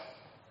somebody,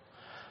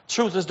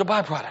 truth is the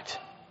byproduct.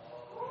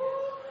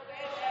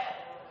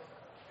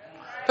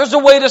 There's a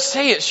way to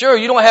say it. Sure,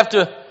 you don't have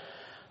to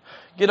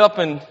get up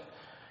and,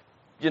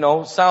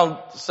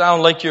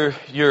 sound like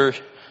you're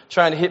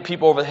trying to hit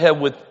people over the head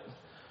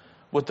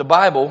with the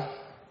Bible,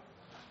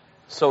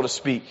 so to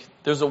speak.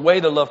 There's a way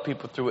to love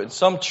people through it. And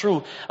some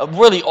truth,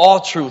 really all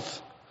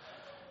truth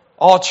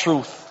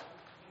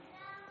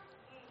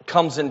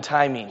comes in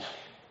timing.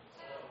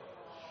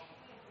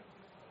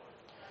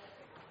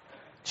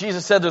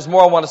 Jesus said there's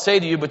more I want to say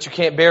to you, but you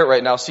can't bear it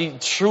right now. See,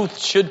 truth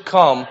should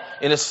come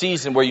in a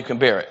season where you can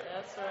bear it.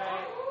 That's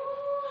right.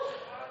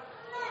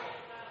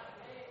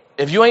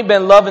 If you ain't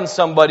been loving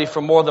somebody for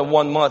more than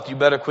 1 month, you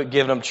better quit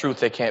giving them truth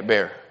they can't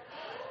bear.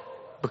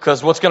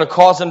 Because what's going to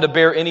cause them to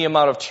bear any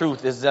amount of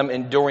truth is them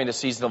enduring a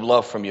season of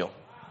love from you.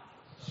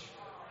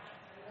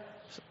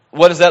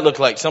 What does that look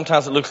like?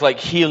 Sometimes it looks like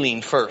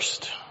healing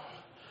first.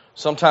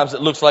 Sometimes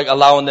it looks like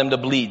allowing them to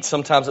bleed.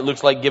 Sometimes it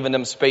looks like giving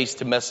them space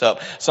to mess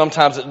up.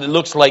 Sometimes it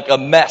looks like a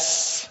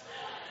mess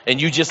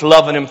and you just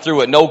loving them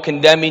through it. No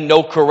condemning,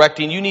 no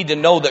correcting. You need to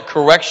know that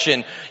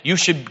correction, you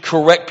should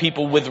correct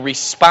people with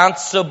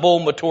responsible,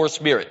 mature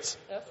spirits.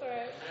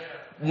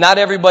 Not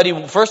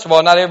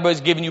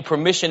everybody's giving you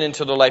permission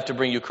into their life to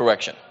bring you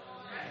correction.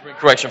 Bring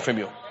correction from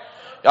you.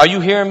 Are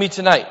you hearing me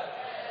tonight?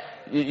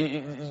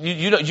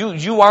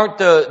 You aren't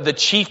the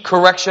chief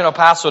correction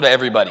apostle to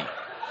everybody.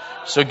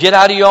 So get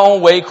out of your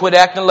own way. Quit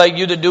acting like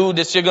you're the dude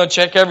that you're going to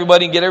check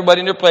everybody and get everybody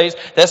in their place.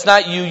 That's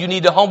not you. You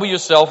need to humble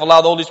yourself. Allow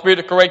the Holy Spirit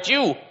to correct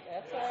you.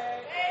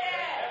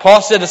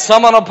 Paul said, there's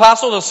some I'm an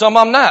apostle, there's some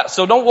I'm not.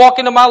 So don't walk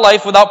into my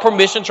life without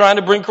permission trying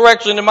to bring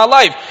correction in my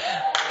life.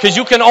 Because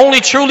you can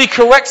only truly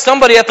correct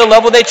somebody at the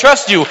level they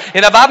trust you.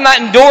 And if I've not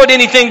endured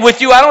anything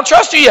with you, I don't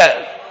trust you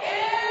yet.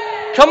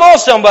 Come on,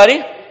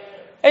 somebody.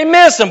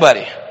 Amen,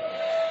 somebody.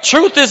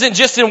 Truth isn't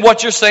just in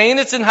what you're saying,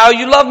 it's in how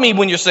you love me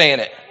when you're saying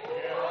it.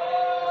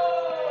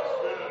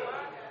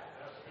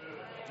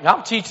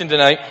 I'm teaching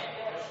tonight.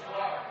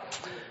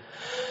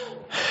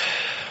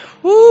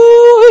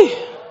 Woo!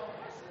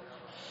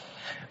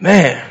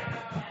 Man.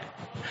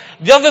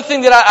 The other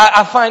thing that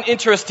I find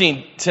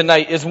interesting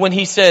tonight is when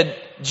he said,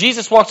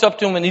 Jesus walks up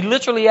to him and he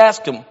literally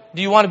asked him,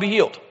 do you want to be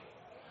healed?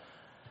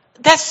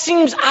 That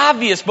seems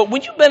obvious, but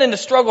when you've been in the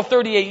struggle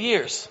 38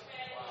 years,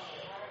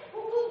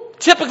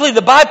 typically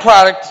the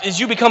byproduct is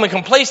you becoming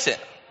complacent.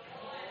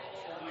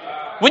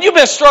 When you've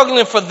been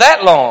struggling for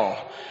that long,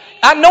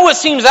 I know it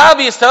seems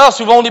obvious to us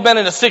who've only been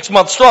in a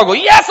 6-month struggle.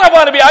 Yes, I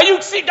want to be. Are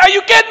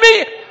you kidding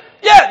me?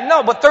 Yeah,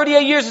 no, but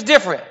 38 years is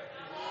different.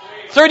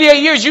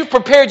 38 years, you've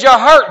prepared your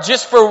heart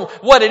just for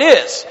what it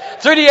is.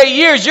 38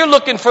 years, you're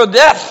looking for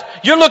death.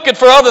 You're looking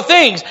for other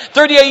things.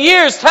 38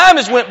 years, time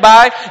has went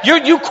by.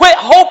 You quit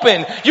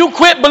hoping. You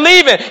quit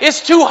believing.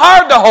 It's too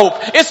hard to hope.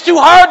 It's too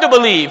hard to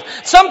believe.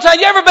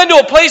 Sometimes, you ever been to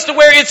a place to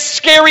where it's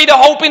scary to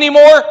hope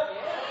anymore?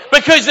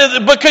 Because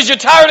you're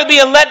tired of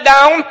being let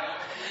down?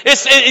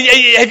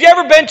 Have you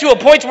ever been to a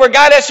point where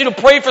God asks you to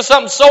pray for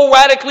something so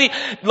radically,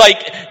 like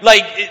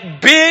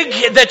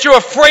big, that you're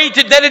afraid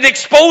that it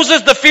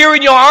exposes the fear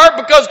in your heart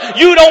because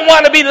you don't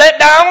want to be let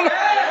down?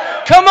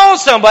 Come on,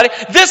 somebody.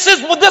 This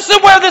is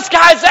where this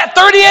guy's at.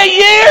 38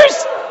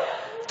 years.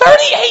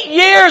 38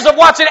 years of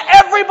watching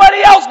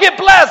everybody else get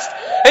blessed.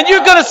 And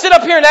you're going to sit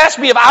up here and ask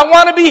me if I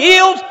want to be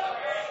healed?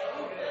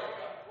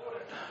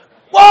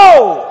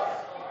 Whoa.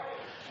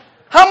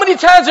 How many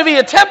times have he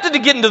attempted to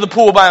get into the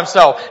pool by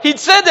himself? He'd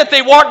said that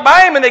they walked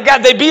by him and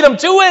they beat him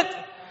to it.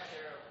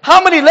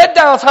 How many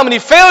letdowns, how many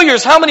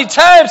failures, how many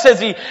times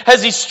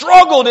has he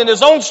struggled in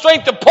his own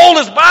strength to pull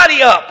his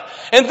body up?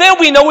 And then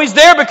we know he's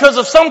there because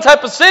of some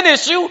type of sin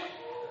issue.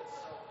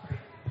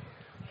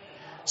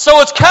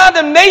 So it's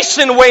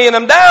condemnation weighing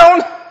him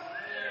down.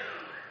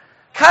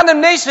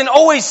 Condemnation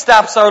always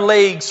stops our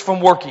legs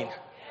from working.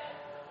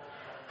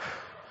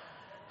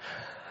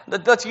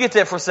 Let's get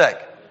that for a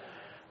sec.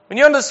 When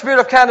you're under the spirit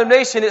of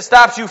condemnation, it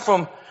stops you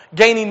from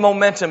gaining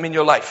momentum in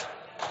your life.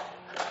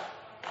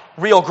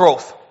 Real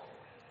growth.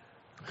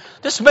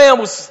 This man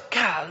was,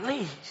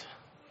 golly.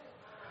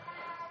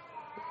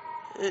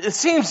 It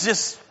seems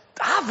just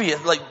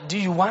obvious. Like, do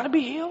you want to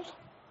be healed?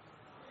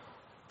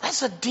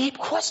 That's a deep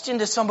question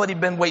to somebody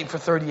been waiting for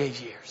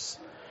 38 years.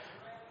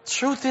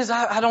 Truth is,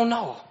 I don't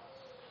know.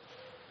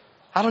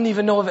 I don't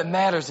even know if it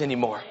matters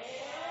anymore.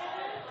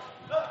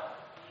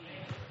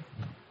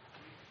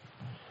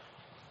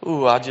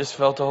 Ooh, I just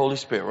felt the Holy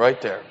Spirit right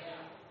there.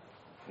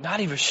 Not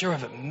even sure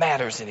if it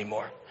matters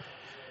anymore.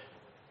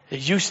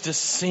 It used to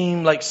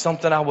seem like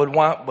something I would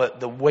want,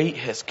 but the weight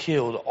has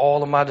killed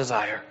all of my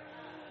desire.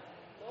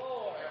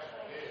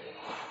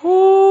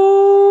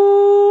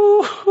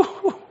 Ooh.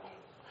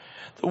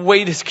 The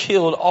weight has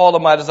killed all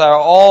of my desire,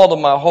 all of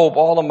my hope,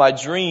 all of my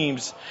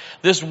dreams.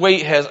 This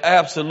weight has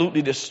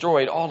absolutely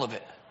destroyed all of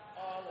it.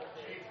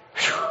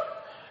 Whew.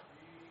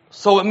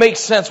 So it makes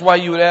sense why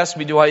you would ask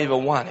me, do I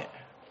even want it?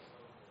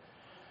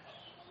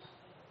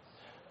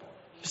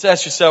 Just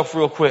ask yourself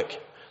real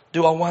quick,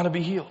 do I want to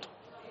be healed?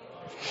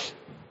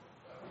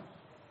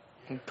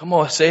 Come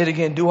on, say it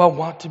again. Do I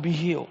want to be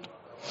healed?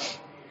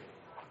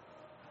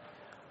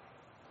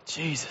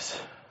 Jesus.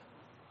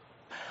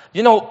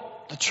 You know,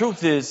 the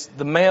truth is,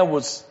 the man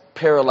was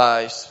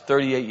paralyzed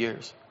 38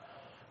 years.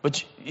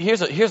 But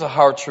here's a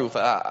hard truth.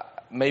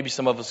 Maybe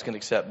some of us can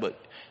accept, but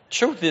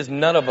truth is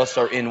none of us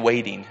are in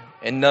waiting,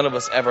 and none of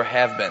us ever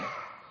have been.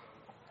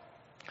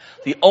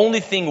 The only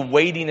thing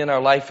waiting in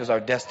our life is our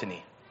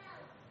destiny.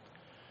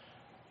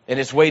 And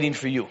it's waiting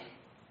for you.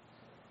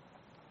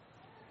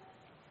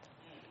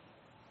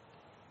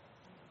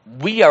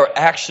 We are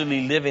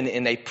actually living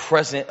in a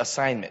present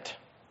assignment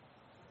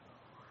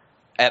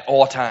at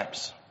all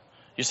times.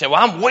 You say, well,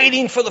 I'm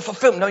waiting for the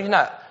fulfillment. No, you're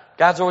not.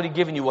 God's already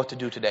given you what to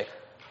do today.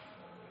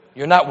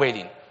 You're not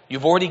waiting.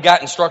 You've already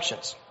got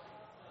instructions.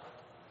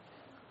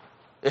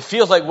 It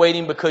feels like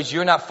waiting because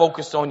you're not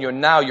focused on your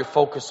now, you're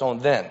focused on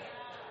then.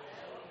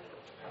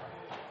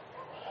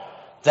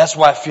 That's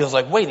why it feels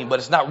like waiting, but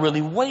it's not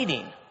really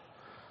waiting.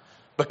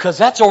 Because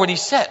that's already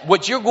set.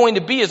 What you're going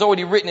to be is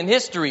already written in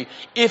history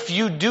if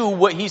you do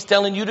what he's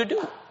telling you to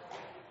do.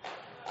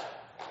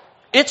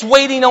 It's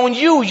waiting on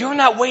you. You're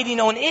not waiting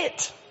on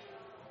it.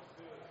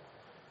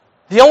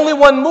 The only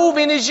one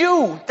moving is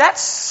you.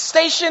 That's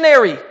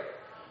stationary.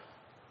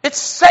 It's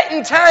set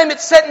in time.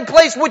 It's set in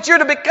place. What you're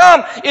to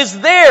become is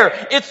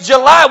there. It's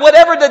July,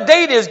 whatever the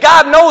date is.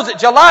 God knows it.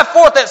 July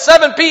 4th at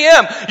 7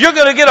 p.m. You're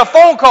going to get a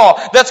phone call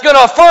that's going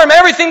to affirm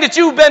everything that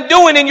you've been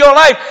doing in your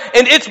life.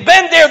 And it's been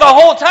there the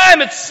whole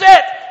time. It's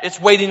set.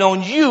 It's waiting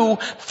on you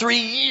 3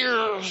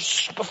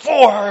 years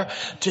before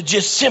to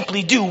just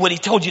simply do what he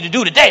told you to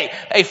do today.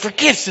 Hey,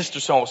 forgive Sister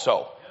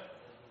So-and-so.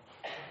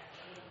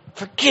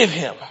 Forgive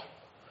him.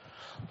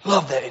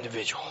 Love that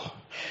individual.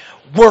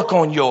 Work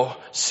on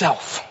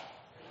yourself.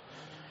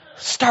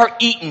 Start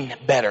eating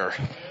better.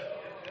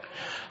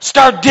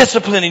 Start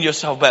disciplining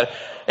yourself better.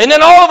 And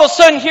then all of a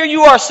sudden, here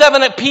you are,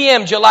 7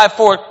 p.m., July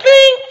 4th.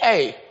 Bing!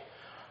 Hey,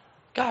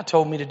 God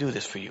told me to do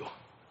this for you.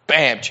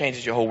 Bam,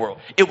 changes your whole world.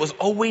 It was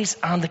always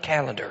on the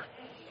calendar,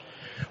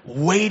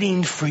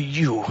 waiting for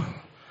you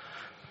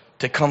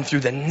to come through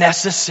the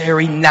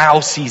necessary now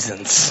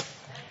seasons.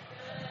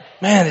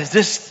 Man, is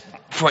this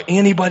for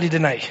anybody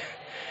tonight?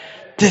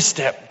 This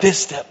step, this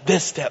step,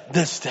 this step,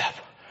 this step.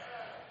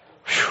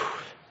 Whew.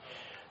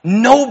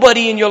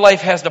 Nobody in your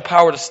life has the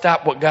power to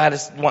stop what God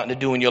is wanting to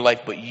do in your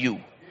life but you.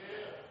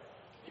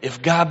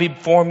 If God be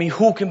for me,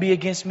 who can be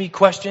against me?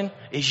 Question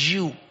is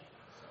you.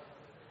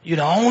 You're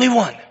the only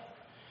one.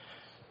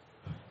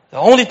 The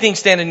only thing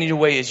standing in your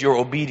way is your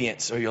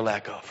obedience or your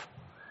lack of.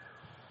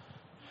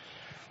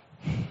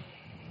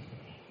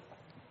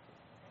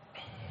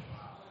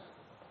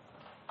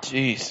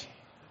 Jeez.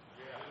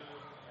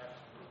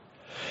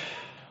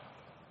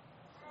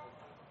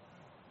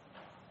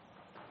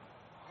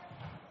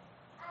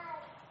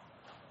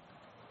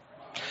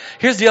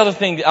 Here's the other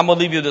thing. I'm gonna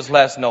leave you this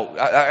last note.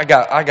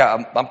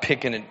 I'm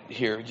picking it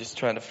here, just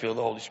trying to feel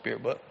the Holy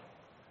Spirit. But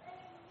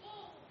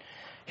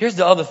here's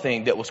the other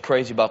thing that was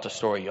crazy about the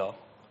story, y'all.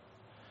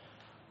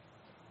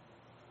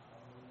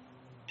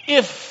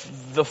 If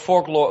the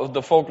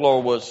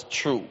folklore was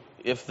true,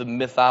 if the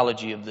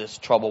mythology of this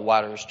troubled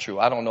water is true,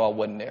 I don't know. I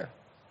wasn't there.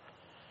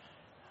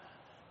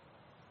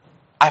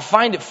 I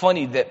find it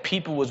funny that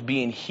people was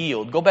being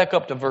healed. Go back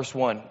up to verse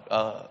 1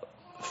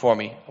 for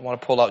me. I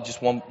want to pull out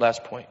just one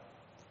last point.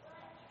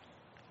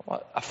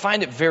 I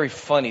find it very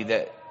funny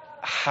that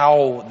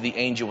how the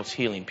angel was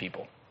healing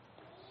people.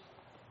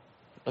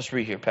 Let's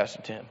read here,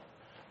 Pastor Tim.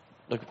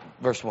 Look,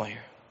 verse 1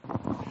 here.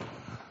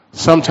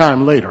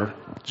 Sometime later,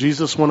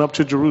 Jesus went up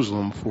to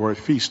Jerusalem for a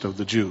feast of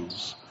the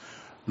Jews.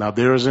 Now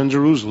there is in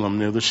Jerusalem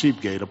near the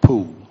sheep gate a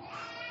pool,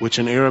 which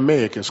in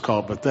Aramaic is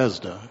called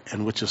Bethesda,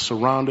 and which is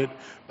surrounded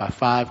by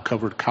 5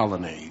 covered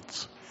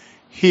colonnades.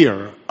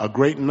 Here a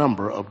great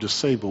number of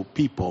disabled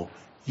people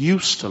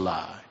used to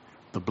lie,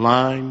 the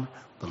blind,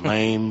 the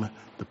lame,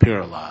 the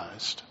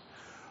paralyzed.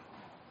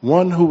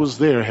 One who was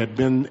there had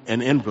been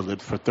an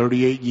invalid for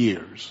 38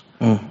 years.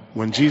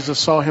 When Jesus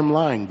saw him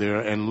lying there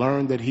and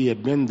learned that he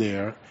had been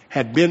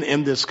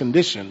in this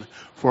condition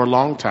for a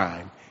long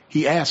time,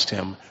 he asked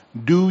him,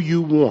 "Do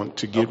you want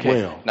to get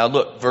well?" Now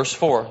look, verse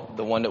 4,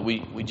 the one that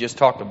we just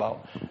talked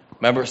about.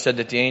 Remember, it said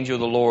that the angel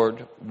of the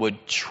Lord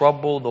would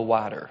trouble the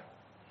water.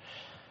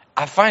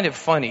 I find it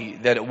funny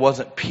that it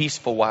wasn't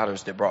peaceful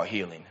waters that brought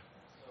healing,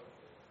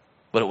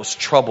 but it was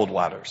troubled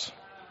waters.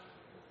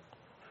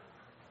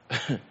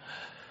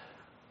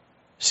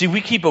 See,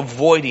 we keep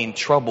avoiding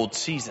troubled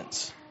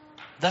seasons.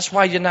 That's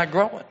why you're not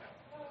growing.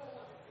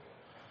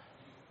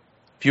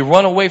 If you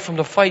run away from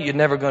the fight, you're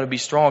never going to be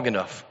strong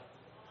enough.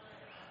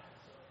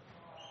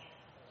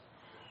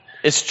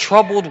 It's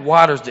troubled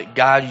waters that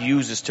God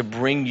uses to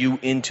bring you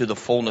into the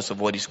fullness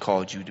of what He's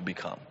called you to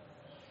become.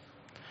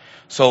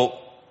 So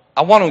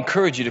I want to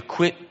encourage you to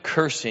quit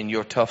cursing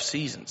your tough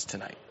seasons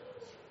tonight.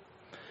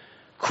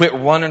 Quit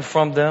running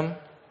from them.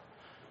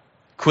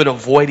 Quit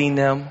avoiding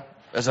them.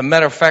 As a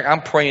matter of fact,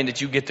 I'm praying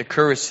that you get the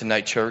courage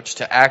tonight, church,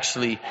 to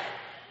actually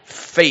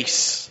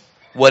face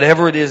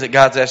whatever it is that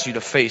God's asked you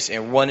to face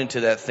and run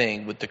into that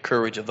thing with the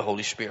courage of the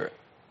Holy Spirit.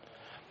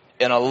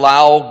 And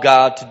allow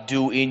God to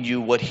do in you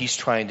what He's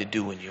trying to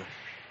do in you.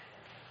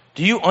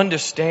 Do you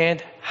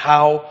understand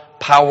how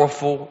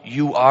powerful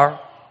you are?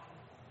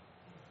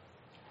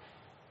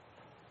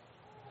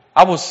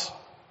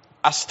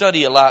 I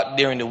study a lot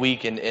during the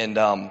week and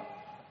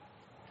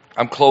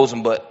I'm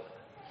closing, but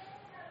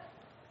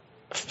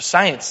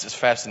science is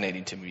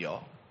fascinating to me,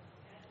 y'all.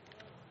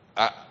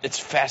 It's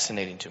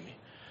fascinating to me.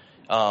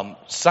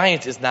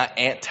 Science is not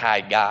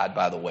anti-God,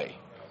 by the way.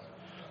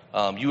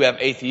 You have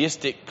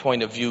atheistic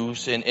point of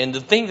views. And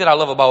the thing that I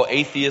love about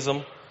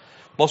atheism,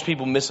 most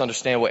people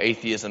misunderstand what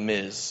atheism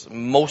is.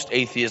 Most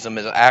atheism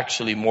is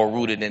actually more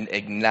rooted in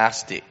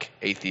agnostic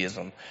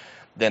atheism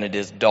than it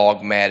is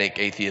dogmatic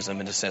atheism,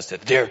 in the sense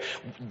that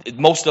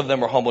most of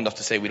them are humble enough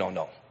to say we don't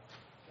know.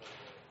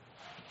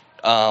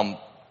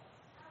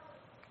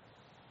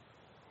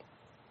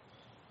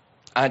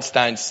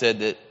 Einstein said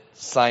that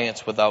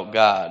science without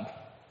God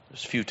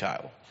is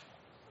futile.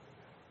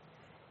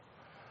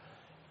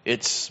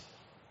 There's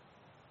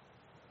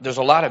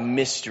a lot of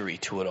mystery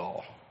to it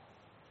all.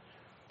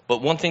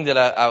 But one thing that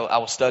I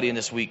was studying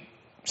this week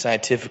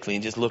scientifically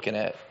and just looking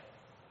at,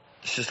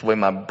 it's just the way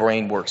my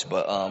brain works,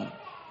 but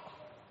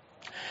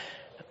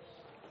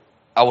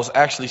I was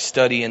actually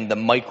studying the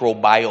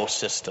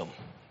microbiosystem.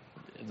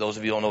 Those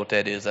of you who don't know what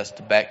that is, that's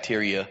the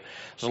bacteria.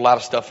 There's a lot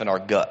of stuff in our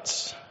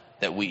guts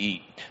that we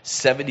eat.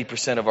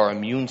 70% of our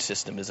immune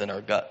system is in our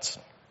guts.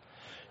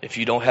 If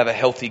you don't have a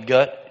healthy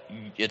gut,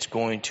 it's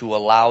going to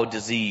allow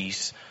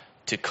disease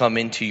to come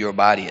into your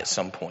body at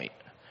some point.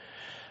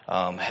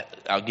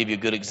 I'll give you a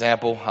good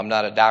example. I'm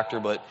not a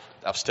doctor, but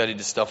I've studied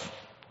this stuff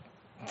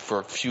for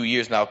a few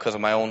years now because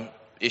of my own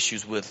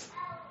issues with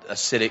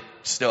acidic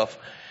stuff.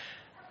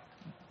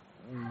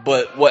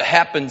 But what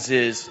happens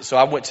is, so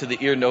I went to the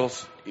ear,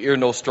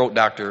 nose, throat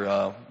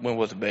doctor, when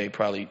was it, babe?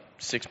 Probably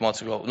 6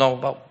 months ago. No,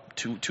 about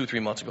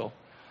 2-3 months ago.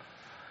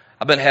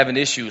 I've been having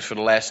issues for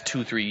the last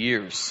 2-3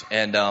 years,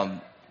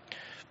 and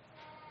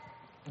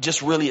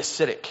just really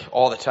acidic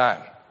all the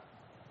time.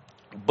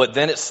 But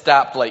then it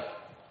stopped, like,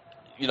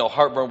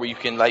 heartburn where you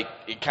can, like,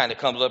 it kind of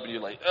comes up and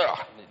you're like, ugh,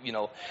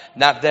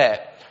 not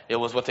that. It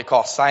was what they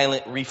call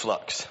silent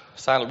reflux.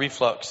 Silent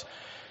reflux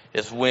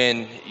is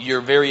when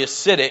you're very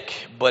acidic,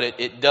 but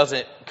it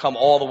doesn't come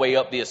all the way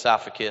up the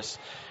esophagus.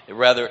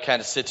 It kind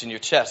of sits in your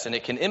chest, and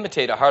it can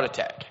imitate a heart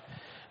attack.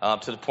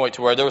 to the point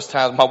to where there was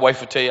times my wife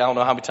would tell you, I don't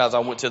know how many times I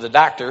went to the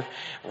doctor,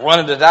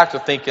 running to the doctor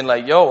thinking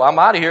like, yo, I'm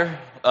out of here.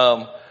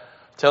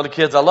 Tell the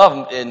kids I love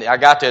them. And I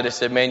got there, they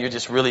said, man, you're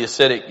just really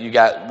acidic. You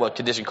got what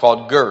condition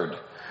called GERD.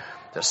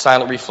 The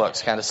silent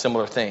reflux, kind of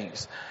similar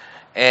things.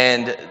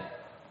 And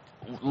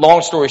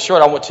long story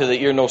short, I went to the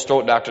ear, nose,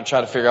 throat doctor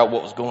trying to figure out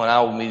what was going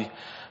on with me.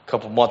 A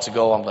couple months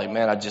ago, I'm like,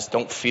 man, I just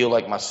don't feel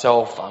like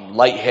myself. I'm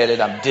lightheaded.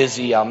 I'm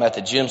dizzy. I'm at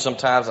the gym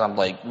sometimes. I'm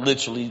like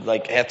literally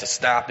like have to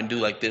stop and do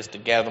like this to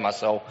gather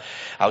myself.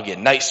 I'll get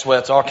night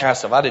sweats, all kinds of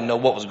stuff. I didn't know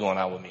what was going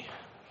on with me.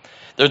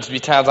 There'd be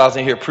times I was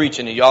in here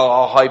preaching and y'all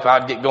all hype.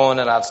 I'd get going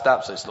and I'd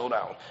stop, say, slow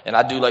down. And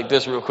I'd do like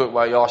this real quick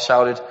while y'all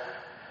shouted.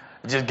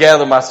 Just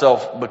gather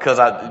myself because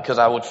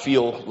I would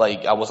feel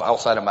like I was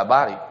outside of my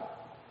body.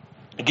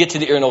 I get to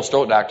the ear, nose,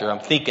 throat doctor. I'm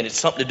thinking it's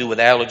something to do with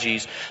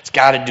allergies. It's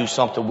got to do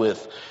something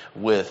with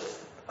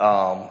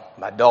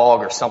my dog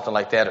or something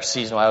like that, or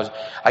seasonal allergies.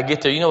 I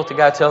get there. You know what the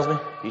guy tells me?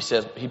 He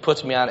says he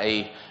puts me on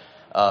a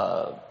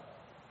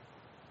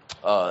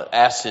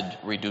acid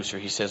reducer.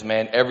 He says,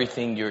 man,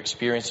 everything you're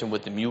experiencing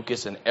with the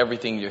mucus and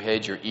everything in your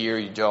head, your ear,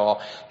 your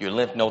jaw, your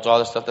lymph nodes, all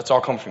this stuff, that's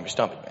all coming from your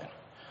stomach, man.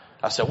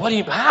 I said,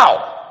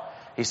 how?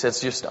 He said,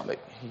 it's your stomach.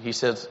 He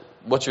says,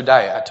 what's your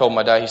diet? I told him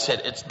my diet. He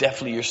said, it's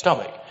definitely your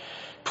stomach.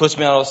 Puts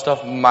me on all this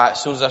stuff.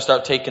 As soon as I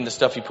start taking the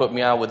stuff he put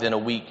me on, within a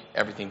week,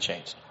 everything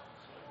changed.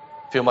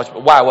 Feel much.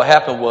 Why? What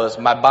happened was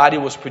my body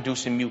was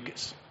producing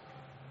mucus,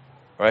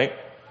 right?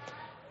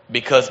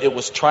 Because it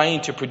was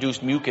trying to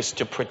produce mucus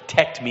to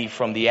protect me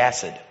from the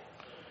acid.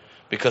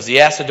 Because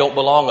the acid don't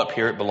belong up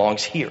here, it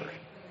belongs here.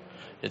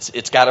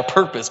 It's got a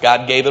purpose.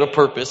 God gave it a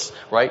purpose,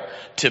 right?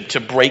 To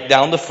break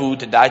down the food,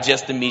 to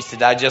digest the meats, to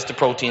digest the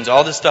proteins,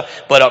 all this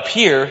stuff. But up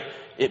here,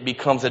 it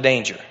becomes a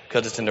danger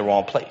because it's in the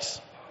wrong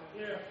place.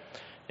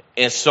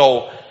 And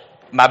so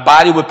my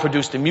body would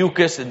produce the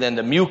mucus, and then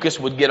the mucus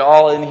would get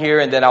all in here,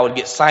 and then I would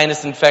get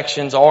sinus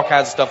infections, all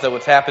kinds of stuff that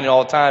was happening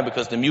all the time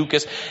because the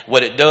mucus,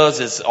 what it does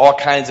is all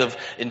kinds of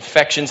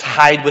infections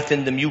hide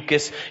within the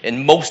mucus,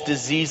 and most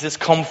diseases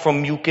come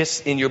from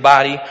mucus in your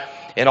body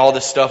and all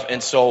this stuff.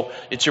 And so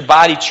it's your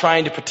body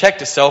trying to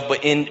protect itself,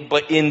 but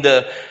in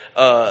the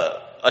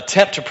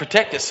attempt to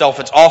protect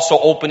itself, it's also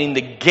opening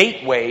the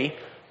gateway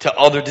to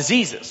other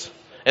diseases.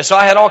 And so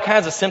I had all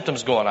kinds of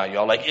symptoms going on,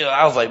 y'all. Like,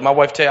 I was like, my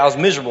wife tell you, I was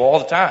miserable all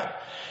the time.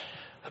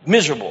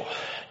 Miserable.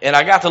 And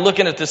I got to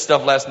looking at this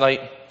stuff last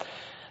night,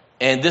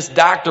 and this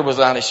doctor was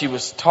on it. She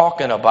was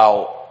talking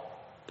about,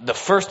 the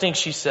first thing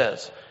she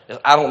says is,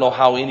 I don't know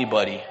how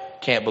anybody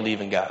can't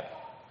believe in God.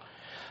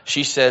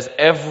 She says,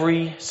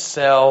 every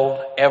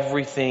cell,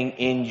 everything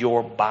in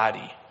your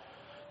body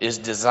is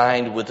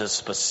designed with a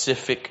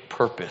specific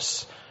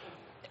purpose.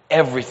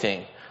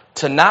 Everything.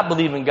 To not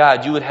believe in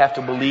God, you would have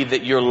to believe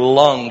that your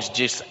lungs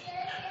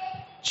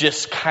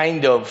just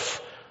kind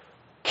of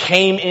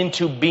came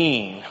into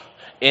being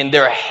and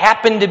there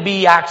happened to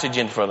be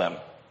oxygen for them.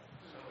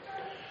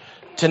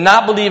 To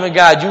not believe in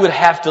God, you would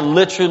have to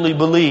literally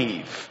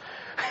believe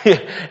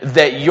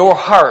that your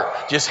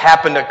heart just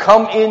happened to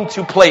come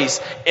into place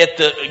at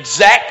the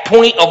exact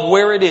point of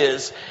where it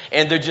is,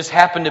 and there just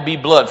happened to be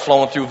blood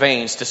flowing through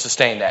veins to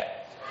sustain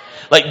that.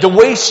 Like the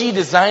way she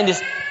designed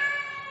this,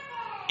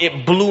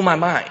 it blew my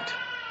mind.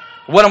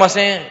 What am I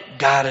saying?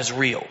 God is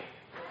real.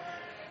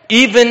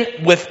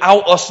 Even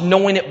without us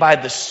knowing it by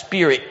the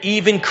Spirit,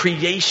 even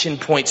creation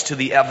points to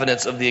the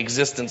evidence of the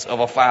existence of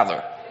a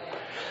Father.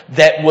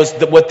 That was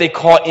what they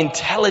call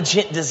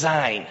intelligent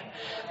design.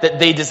 That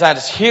they designed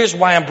us. Here's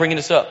why I'm bringing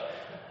this up.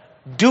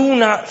 Do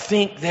not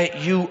think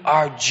that you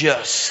are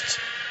just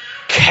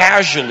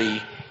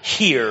casually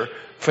here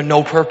for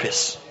no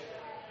purpose.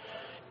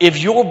 If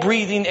you're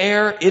breathing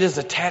air, it is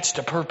attached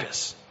to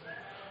purpose.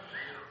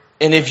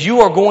 And if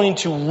you are going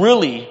to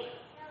really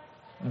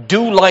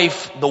do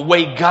life the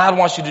way God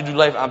wants you to do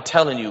life, I'm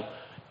telling you,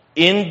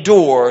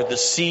 endure the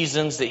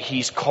seasons that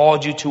He's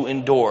called you to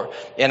endure.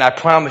 And I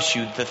promise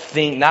you, the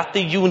thing, not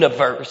the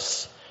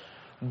universe,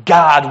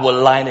 God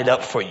will line it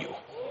up for you.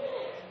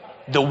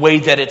 The way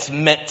that it's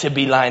meant to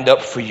be lined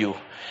up for you.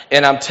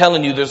 And I'm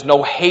telling you, there's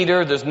no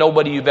hater, there's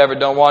nobody you've ever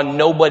done wrong.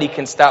 Nobody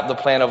can stop the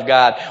plan of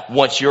God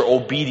once your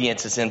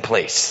obedience is in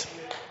place.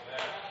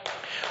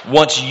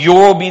 Once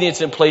your obedience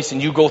is in place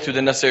and you go through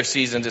the necessary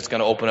seasons, it's going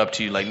to open up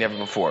to you like never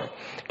before.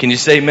 Can you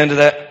say amen to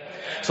that?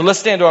 So let's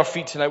stand to our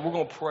feet tonight. We're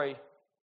going to pray.